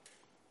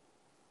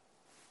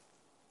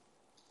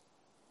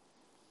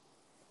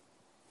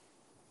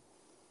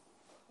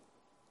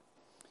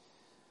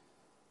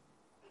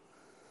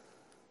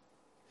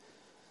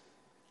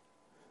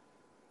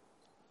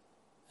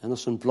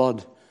 Innocent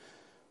blood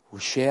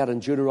was shed in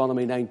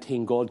Deuteronomy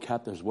 19, God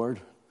kept his word.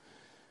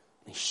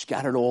 He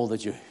scattered all the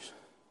Jews.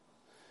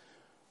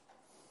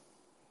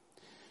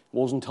 It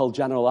wasn't until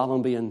General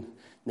Allenby in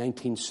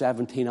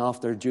 1917,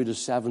 after Judah's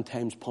 7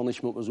 times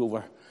punishment was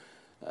over,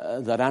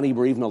 that any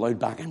were even allowed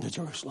back into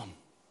Jerusalem.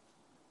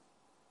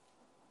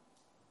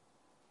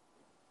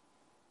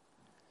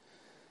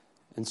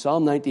 In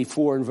Psalm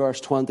 94 and verse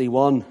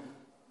 21,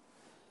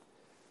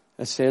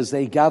 it says,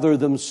 they gather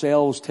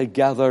themselves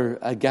together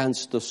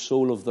against the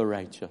soul of the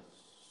righteous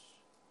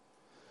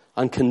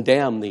and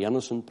condemn the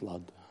innocent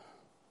blood.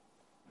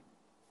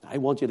 I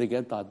want you to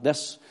get that.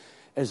 This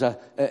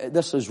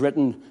is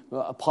written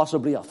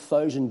possibly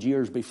 1,000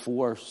 years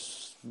before.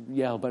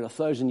 Yeah, about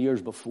 1,000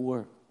 years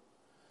before.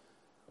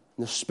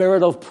 The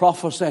spirit of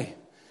prophecy.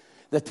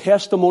 The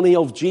testimony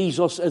of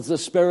Jesus is the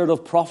spirit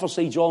of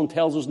prophecy, John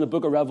tells us in the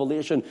book of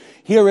Revelation.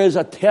 Here is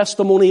a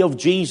testimony of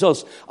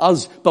Jesus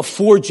as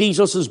before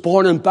Jesus is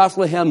born in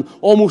Bethlehem,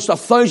 almost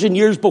 1,000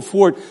 years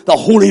before it, the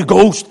Holy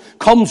Ghost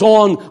comes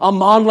on a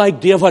man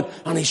like David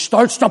and he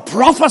starts to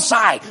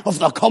prophesy of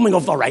the coming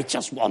of the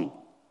righteous one.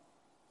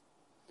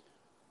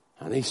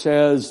 And he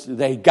says,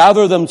 they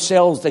gather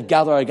themselves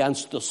together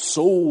against the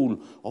soul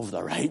of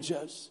the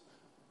righteous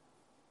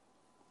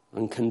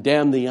and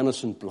condemn the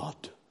innocent blood.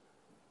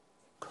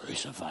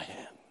 Crucify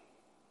him.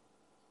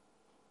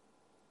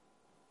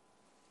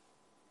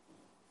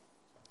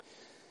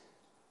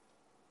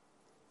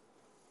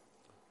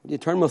 Would you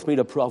turn with me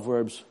to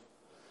Proverbs,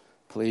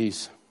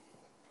 please?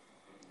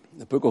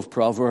 The book of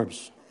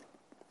Proverbs.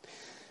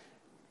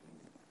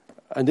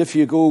 And if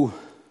you go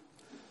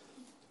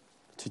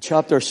to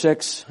chapter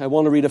 6, I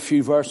want to read a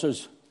few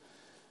verses.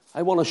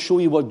 I want to show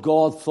you what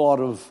God thought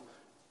of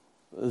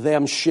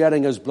them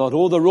shedding his blood.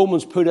 Oh, the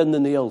Romans put in the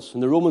nails,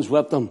 and the Romans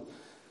whipped them.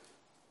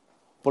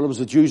 But it was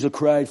the Jews that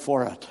cried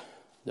for it.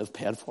 They've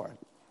paid for it.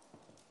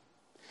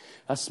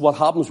 That's what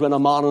happens when a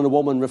man and a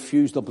woman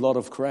refuse the blood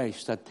of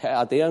Christ.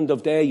 At the end of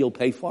the day, you'll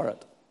pay for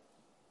it.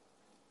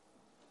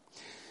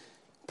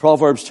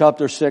 Proverbs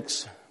chapter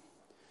 6,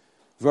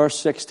 verse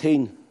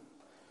 16.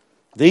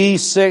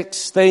 These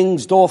 6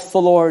 things doth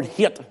the Lord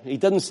hate. He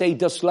didn't say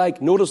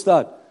dislike. Notice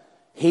that.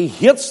 He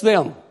hates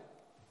them.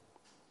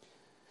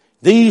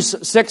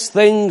 These 6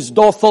 things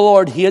doth the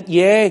Lord hate,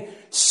 yea,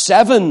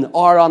 7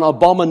 are an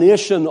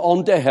abomination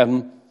unto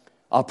him,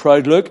 a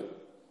proud look,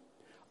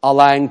 a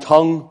lying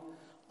tongue,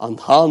 and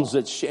hands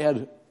that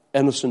shed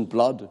innocent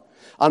blood,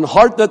 and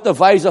heart that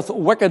deviseth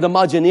wicked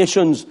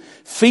imaginations,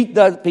 feet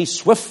that be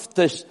swift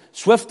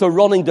to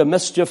running to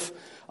mischief,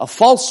 a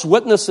false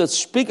witness that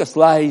speaketh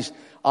lies,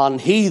 and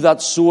he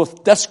that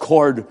soweth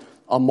discord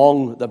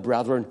among the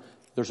brethren.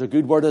 There's a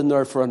good word in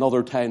there for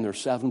another time.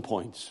 There's 7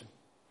 points.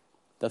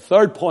 The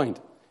third point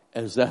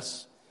is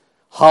this: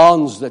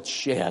 hands that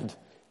shed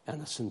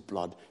innocent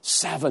blood.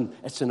 7,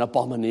 it's an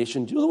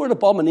abomination. Do you know the word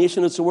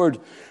abomination? It's the word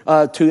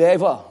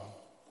tueva.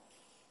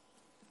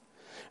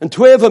 And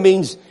tueva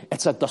means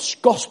it's a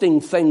disgusting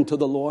thing to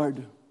the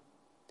Lord.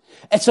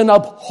 It's an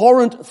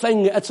abhorrent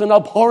thing. It's an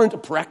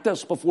abhorrent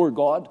practice before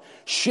God.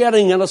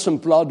 Shedding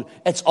innocent blood,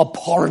 it's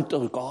abhorrent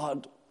to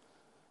God.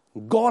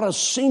 God has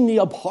seen the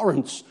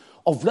abhorrence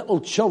of little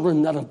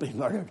children that have been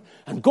murdered.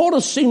 And God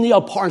has seen the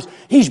abhorrence.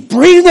 He's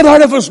breathed it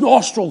out of his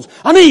nostrils,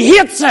 and he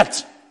hates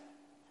it.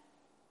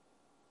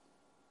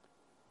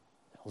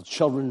 Little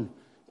children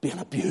being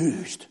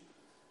abused.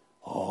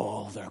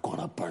 Oh, they're going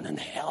to burn in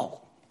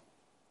hell.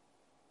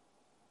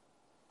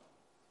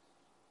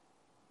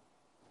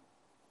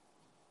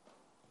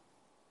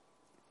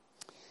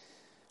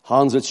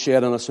 Hands that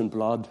shed innocent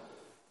blood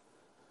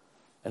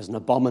is an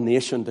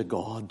abomination to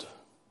God.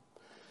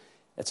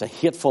 It's a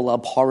hateful,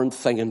 abhorrent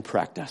thing in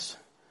practice.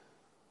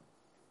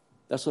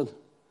 Listen,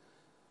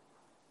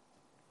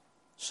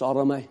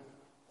 sodomy,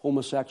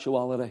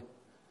 homosexuality,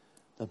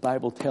 the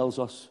Bible tells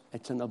us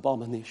it's an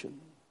abomination.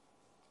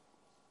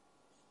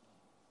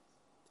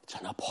 It's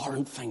an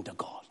abhorrent thing to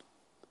God.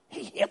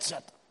 He hates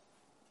it.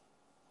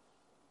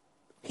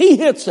 He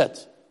hates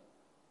it.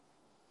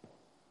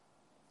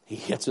 He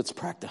hates its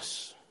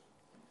practice.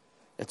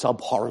 It's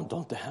abhorrent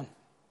unto him.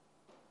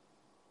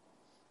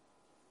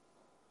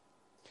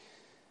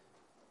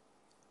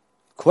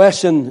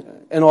 Question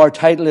in our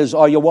title is,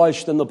 are you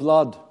washed in the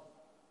blood?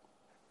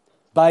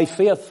 By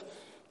faith,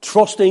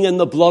 trusting in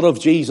the blood of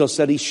Jesus,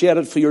 that he shed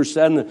it for your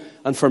sin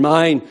and for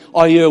mine.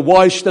 Are you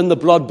washed in the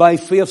blood by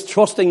faith,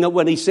 trusting that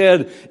when he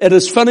said, it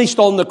is finished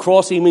on the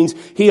cross, he means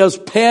he has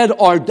paid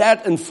our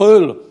debt in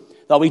full.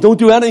 That we don't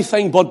do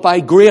anything but by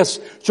grace,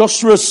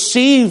 just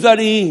receive that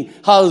he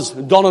has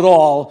done it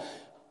all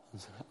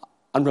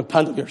and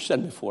repent of your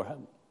sin before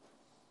him.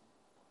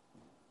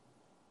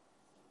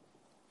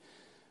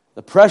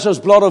 The precious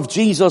blood of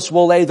Jesus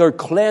will either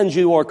cleanse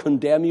you or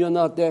condemn you in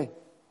that day.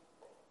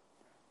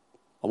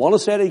 I want to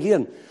say it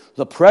again.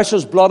 The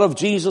precious blood of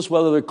Jesus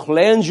will either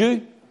cleanse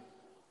you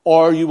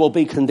or you will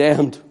be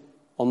condemned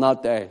on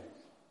that day.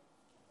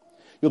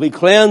 You'll be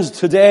cleansed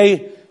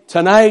today,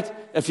 tonight.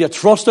 If you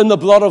trust in the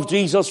blood of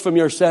Jesus from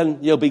your sin,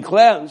 you'll be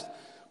cleansed.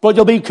 But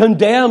you'll be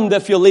condemned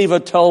if you leave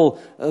it till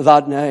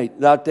that night,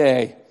 that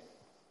day.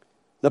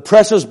 The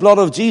precious blood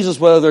of Jesus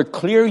will either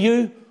clear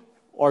you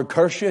or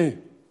curse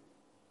you.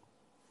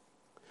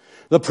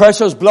 The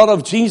precious blood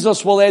of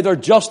Jesus will either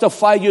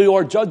justify you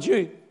or judge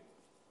you.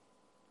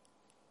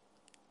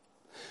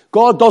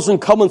 God doesn't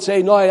come and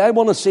say, "No, I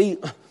want to see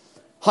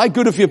how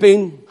good have you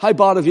been? How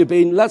bad have you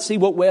been? Let's see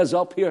what weighs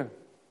up here."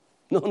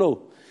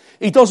 No.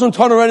 He doesn't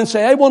turn around and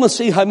say, "I want to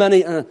see how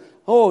many,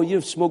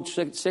 you've smoked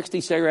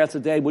 60 cigarettes a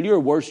day. Well, you're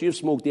worse. You've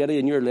smoked 80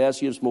 and you're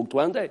less. You've smoked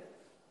 20. It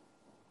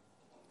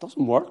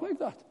doesn't work like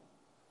that.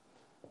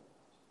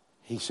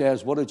 He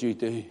says, "What did you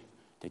do?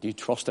 Did you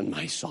trust in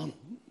my Son?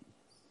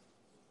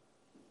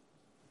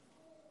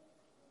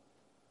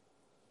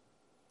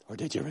 Or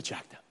did you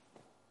reject him?"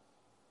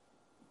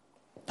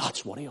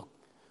 That's what he'll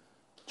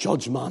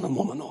judge man and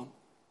woman on.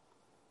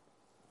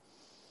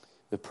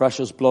 The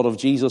precious blood of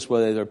Jesus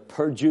will either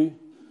purge you,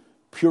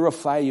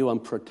 purify you,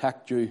 and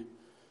protect you,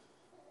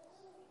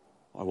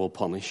 or will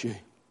punish you.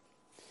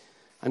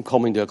 I'm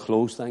coming to a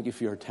close. Thank you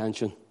for your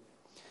attention.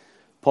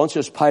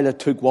 Pontius Pilate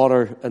took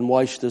water and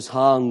washed his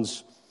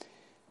hands.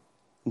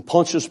 And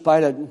Pontius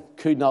Pilate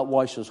could not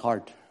wash his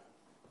heart.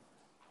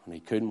 And he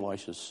couldn't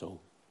wash his soul.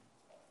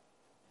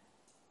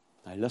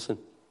 Now listen,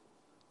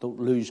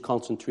 don't lose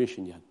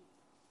concentration yet.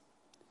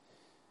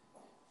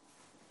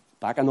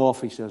 Backing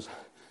off, he says,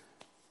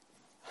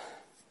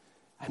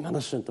 "I'm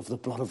innocent of the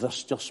blood of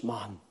this just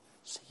man.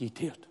 See ye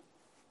to it."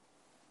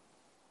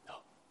 No.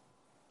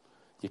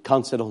 You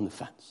can't sit on the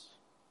fence.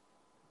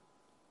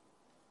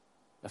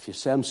 If you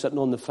say, "I'm sitting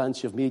on the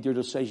fence," you've made your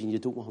decision, you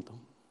don't want them.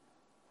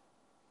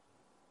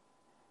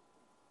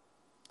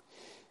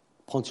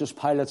 Pontius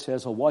Pilate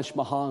says, "I'll wash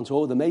my hands."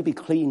 Oh, they may be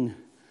clean.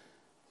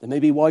 They may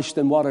be washed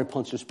in water,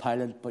 Pontius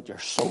Pilate, but your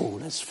soul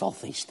is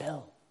filthy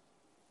still.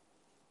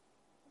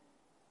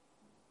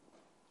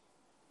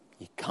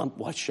 You can't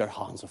wash your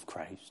hands of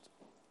Christ.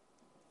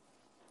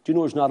 Do you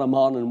know there's not a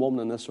man and woman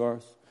on this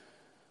earth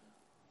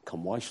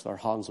can wash their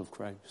hands of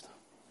Christ?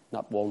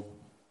 Not one.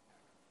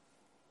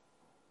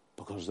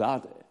 Because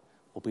that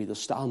will be the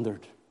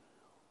standard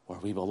where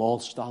we will all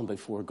stand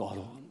before God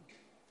on.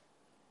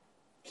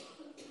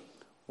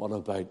 What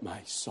about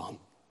my son?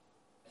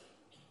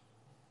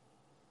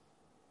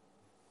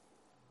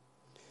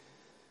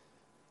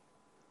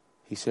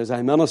 He says,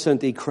 "I'm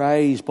innocent," he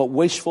cries, but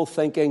wishful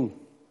thinking,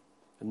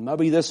 and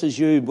maybe this is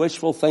you,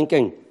 wishful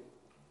thinking,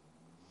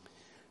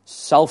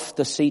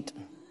 self-deceit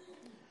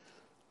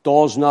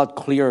does not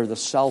clear the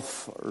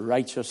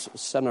self-righteous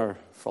sinner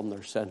from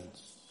their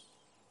sins.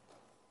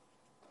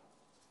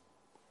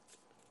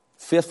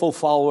 Faithful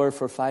follower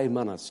for 5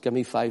 minutes. Give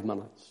me 5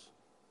 minutes.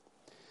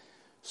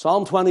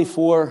 Psalm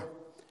 24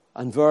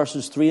 and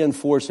verses 3 and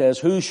 4 says,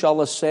 "Who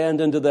shall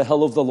ascend into the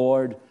hill of the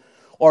Lord?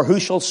 Or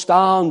who shall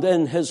stand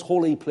in his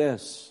holy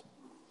place?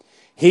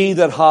 He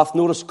that hath,"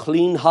 notice,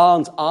 "clean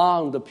hands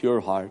and a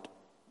pure heart."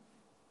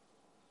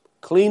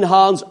 Clean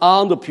hands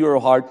and a pure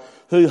heart,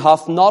 "who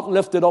hath not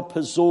lifted up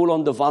his soul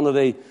unto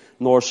vanity,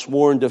 nor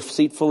sworn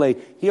deceitfully."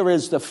 Here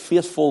is the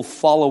faithful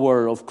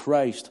follower of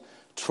Christ,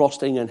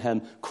 trusting in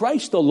him.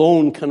 Christ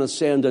alone can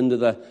ascend into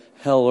the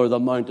hill or the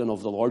mountain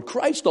of the Lord.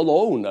 Christ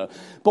alone.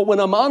 But when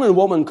a man and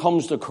woman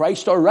comes to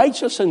Christ, they're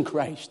righteous in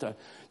Christ.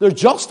 They're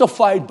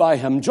justified by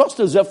him, just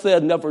as if they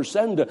had never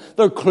sinned.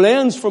 They're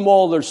cleansed from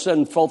all their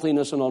sin,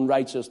 filthiness, and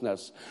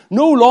unrighteousness.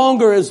 No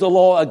longer is the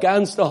law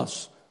against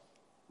us,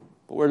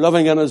 but we're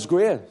living in his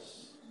grace.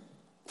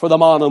 For the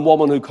man and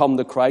woman who come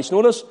to Christ,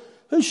 notice,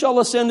 "Who shall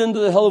ascend into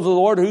the hill of the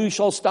Lord? Who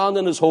shall stand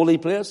in his holy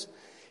place?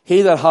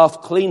 He that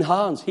hath clean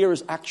hands." Here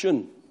is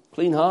action.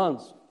 Clean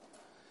hands.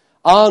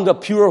 "And a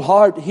pure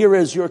heart." Here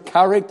is your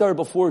character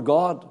before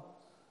God.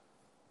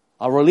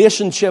 A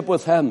relationship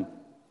with him.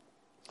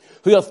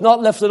 "Who hath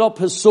not lifted up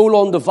his soul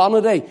unto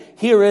vanity."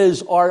 Here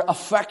is our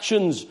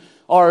affections,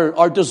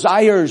 our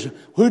desires.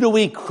 Who do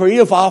we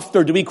crave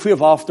after? Do we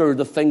crave after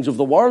the things of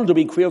the world? Do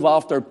we crave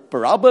after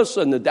Barabbas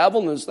and the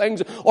devil and his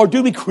things? Or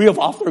do we crave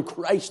after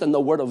Christ and the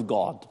Word of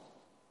God?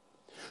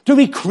 Do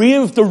we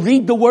crave to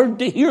read the Word,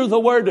 to hear the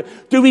Word?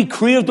 Do we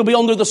crave to be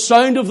under the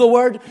sound of the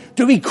Word?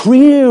 Do we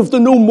crave to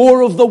know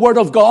more of the Word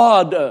of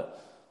God?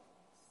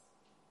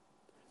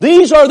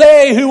 These are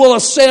they who will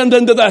ascend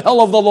into the hill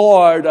of the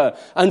Lord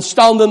and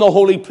stand in the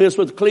holy place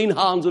with clean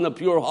hands and a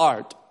pure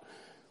heart.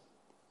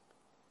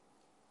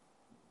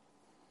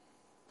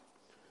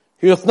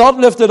 "Who hath not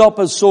lifted up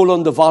his soul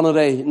unto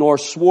vanity, nor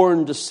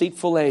sworn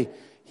deceitfully."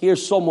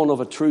 Here's someone of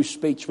a true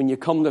speech. When you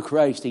come to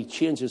Christ, he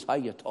changes how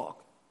you talk.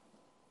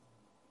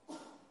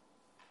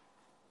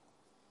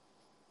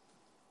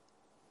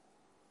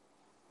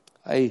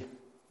 I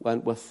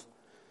went with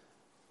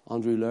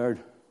Andrew Laird.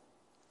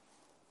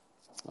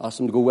 I asked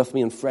him to go with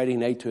me on Friday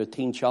night to a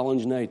teen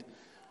challenge night.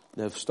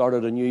 They've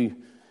started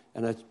in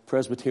a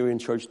Presbyterian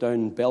church down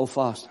in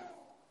Belfast,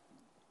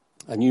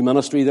 a new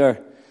ministry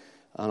there.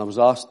 And I was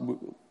asked, we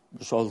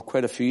saw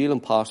quite a few healing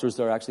pastors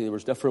there actually, there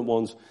was different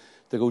ones,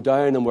 to go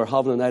down, and we're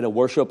having a night of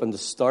worship and to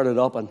start it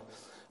up. And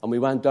we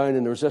went down,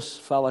 and there was this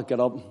fella get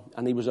up,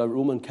 and he was a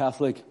Roman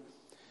Catholic.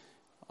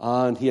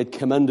 And he had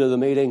come into the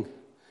meeting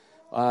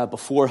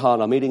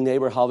beforehand, a meeting they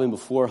were having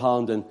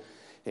beforehand, and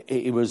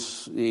he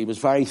was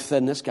very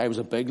thin. This guy was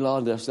a big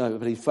lad,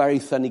 but he's very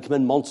thin. He came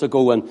in months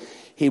ago, and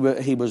he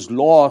was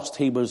lost.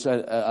 He was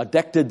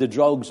addicted to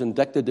drugs and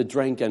addicted to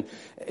drink, and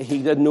he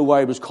didn't know where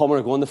he was coming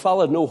or going. The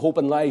fellow had no hope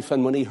in life,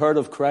 and when he heard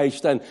of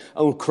Christ and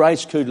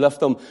Christ could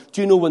lift him,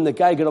 do you know when the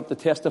guy got up to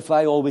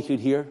testify, all we could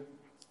hear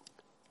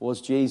was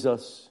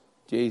Jesus,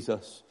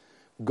 Jesus.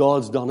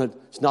 God's done it.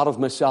 It's not of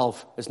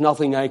myself. It's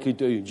nothing I could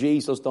do.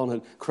 Jesus done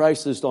it.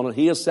 Christ has done it.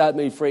 He has set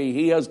me free.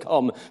 He has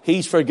come.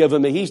 He's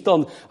forgiven me. He's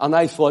done. And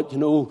I thought,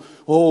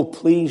 oh,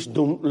 please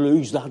don't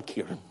lose that,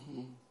 Kieran.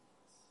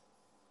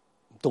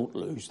 Don't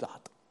lose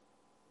that.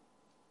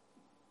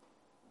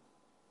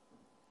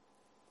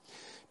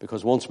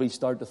 Because once we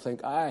start to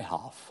think,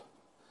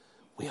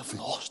 we have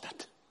lost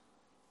it.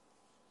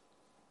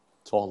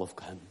 It's all of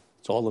him.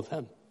 It's all of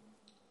him.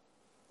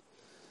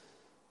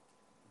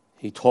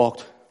 He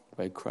talked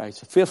about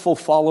Christ. A faithful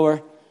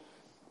follower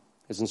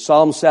is in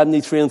Psalm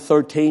 73 and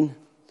 13.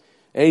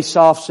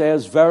 Asaph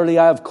says, verily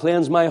I have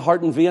cleansed my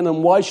heart in vain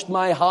and washed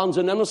my hands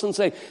in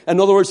innocency. In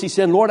other words, he's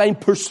saying, Lord, I'm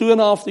pursuing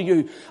after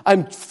you.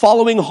 I'm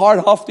following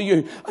hard after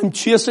you. I'm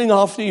chasing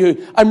after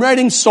you. I'm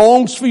writing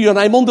songs for you, and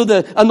I'm under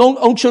the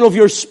unction of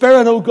your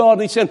Spirit, oh God.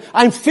 And he's saying,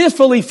 I'm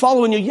faithfully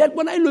following you. Yet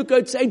when I look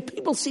outside,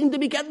 people seem to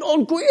be getting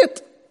on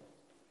great.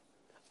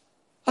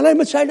 And I'm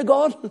a child of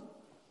God.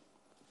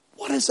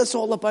 What is this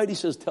all about? He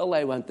says, till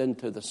I went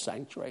into the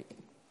sanctuary.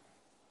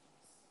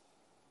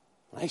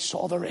 I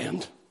saw their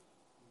end.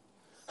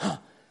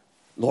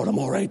 Lord, I'm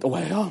all right the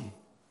way I am.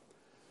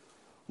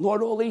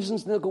 Lord, all these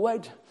things, they'll go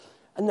out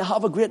and they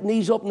have a great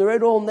knees up and they're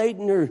out all night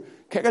and they're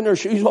kicking their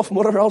shoes off and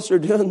whatever else they're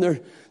doing.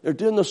 They're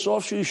doing the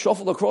soft shoe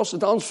shuffle across the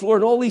dance floor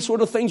and all these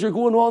sort of things are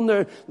going on.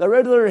 They're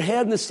out of their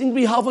head and they seem to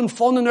be having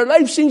fun and their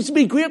life seems to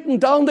be great and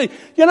dandy.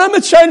 I'm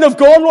a child of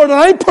God, Lord, and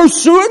I'm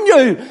pursuing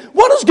you.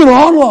 What is going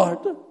on,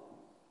 Lord?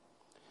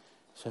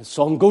 He said,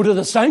 son, go to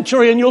the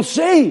sanctuary and you'll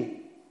see.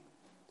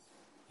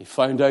 He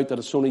found out that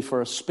it's only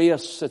for a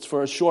space, it's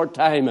for a short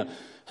time,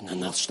 and then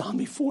they'll stand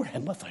before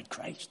him without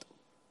Christ.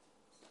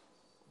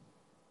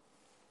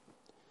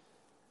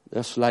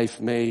 This life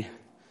may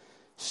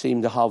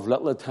seem to have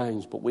little at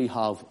times, but we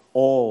have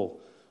all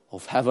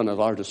of heaven at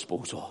our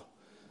disposal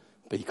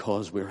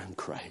because we're in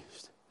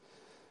Christ.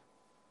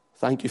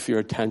 Thank you for your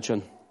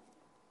attention.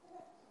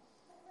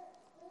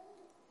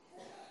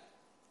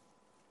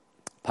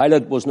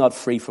 Pilate was not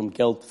free from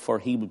guilt, for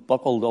he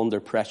buckled under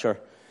pressure.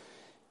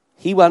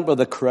 He went with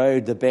the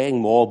crowd, the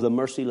baying mob, the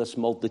merciless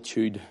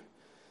multitude,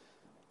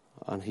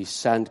 and he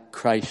sent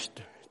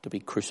Christ to be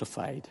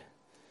crucified.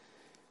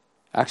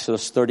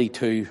 Exodus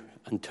 32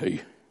 and 2.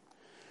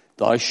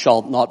 Thou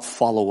shalt not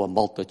follow a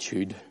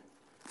multitude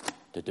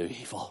to do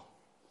evil.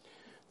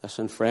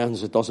 Listen,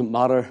 friends, it doesn't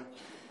matter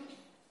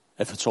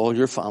if it's all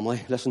your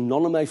family. Listen,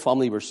 none of my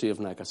family were saved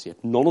when I got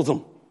saved. None of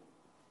them.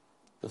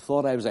 They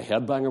thought I was a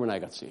headbanger when I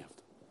got saved.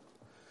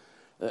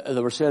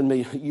 They were saying to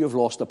me, you've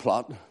lost the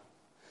plot.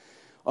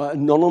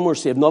 None of them were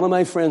saved. None of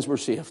my friends were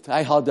saved.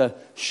 I had to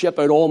ship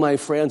out all my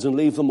friends and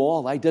leave them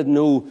all. I didn't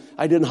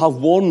have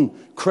one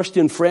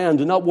Christian friend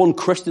and not one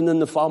Christian in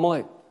the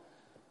family.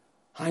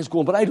 I was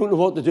going, but I don't know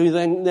what to do.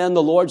 Then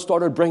the Lord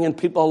started bringing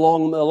people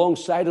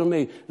alongside of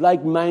me,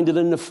 like-minded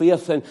in the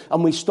faith, and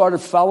we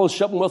started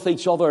fellowshipping with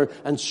each other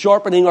and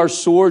sharpening our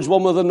swords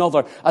one with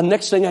another. And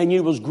next thing I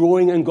knew was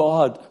growing in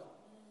God.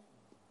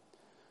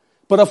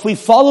 But if we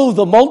follow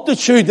the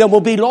multitude, then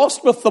we'll be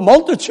lost with the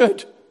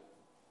multitude.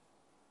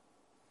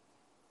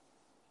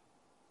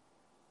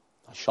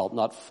 I shall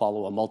not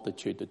follow a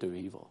multitude to do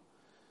evil.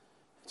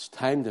 It's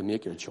time to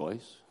make your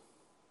choice.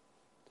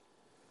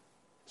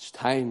 It's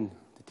time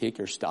to take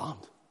your stand.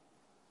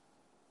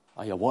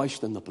 Are you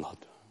washed in the blood?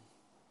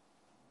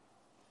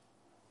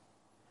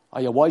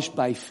 Are you washed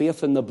by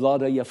faith in the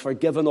blood? Are you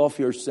forgiven of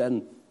your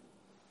sin?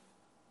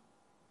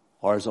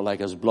 Or is it like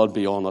his blood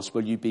be on us?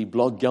 Will you be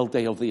blood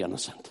guilty of the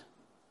innocent?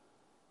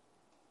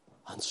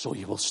 And so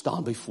you will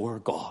stand before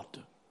God,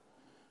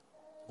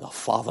 the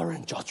Father,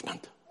 in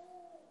judgment.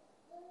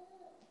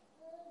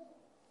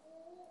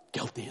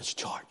 Guilty as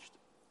charged.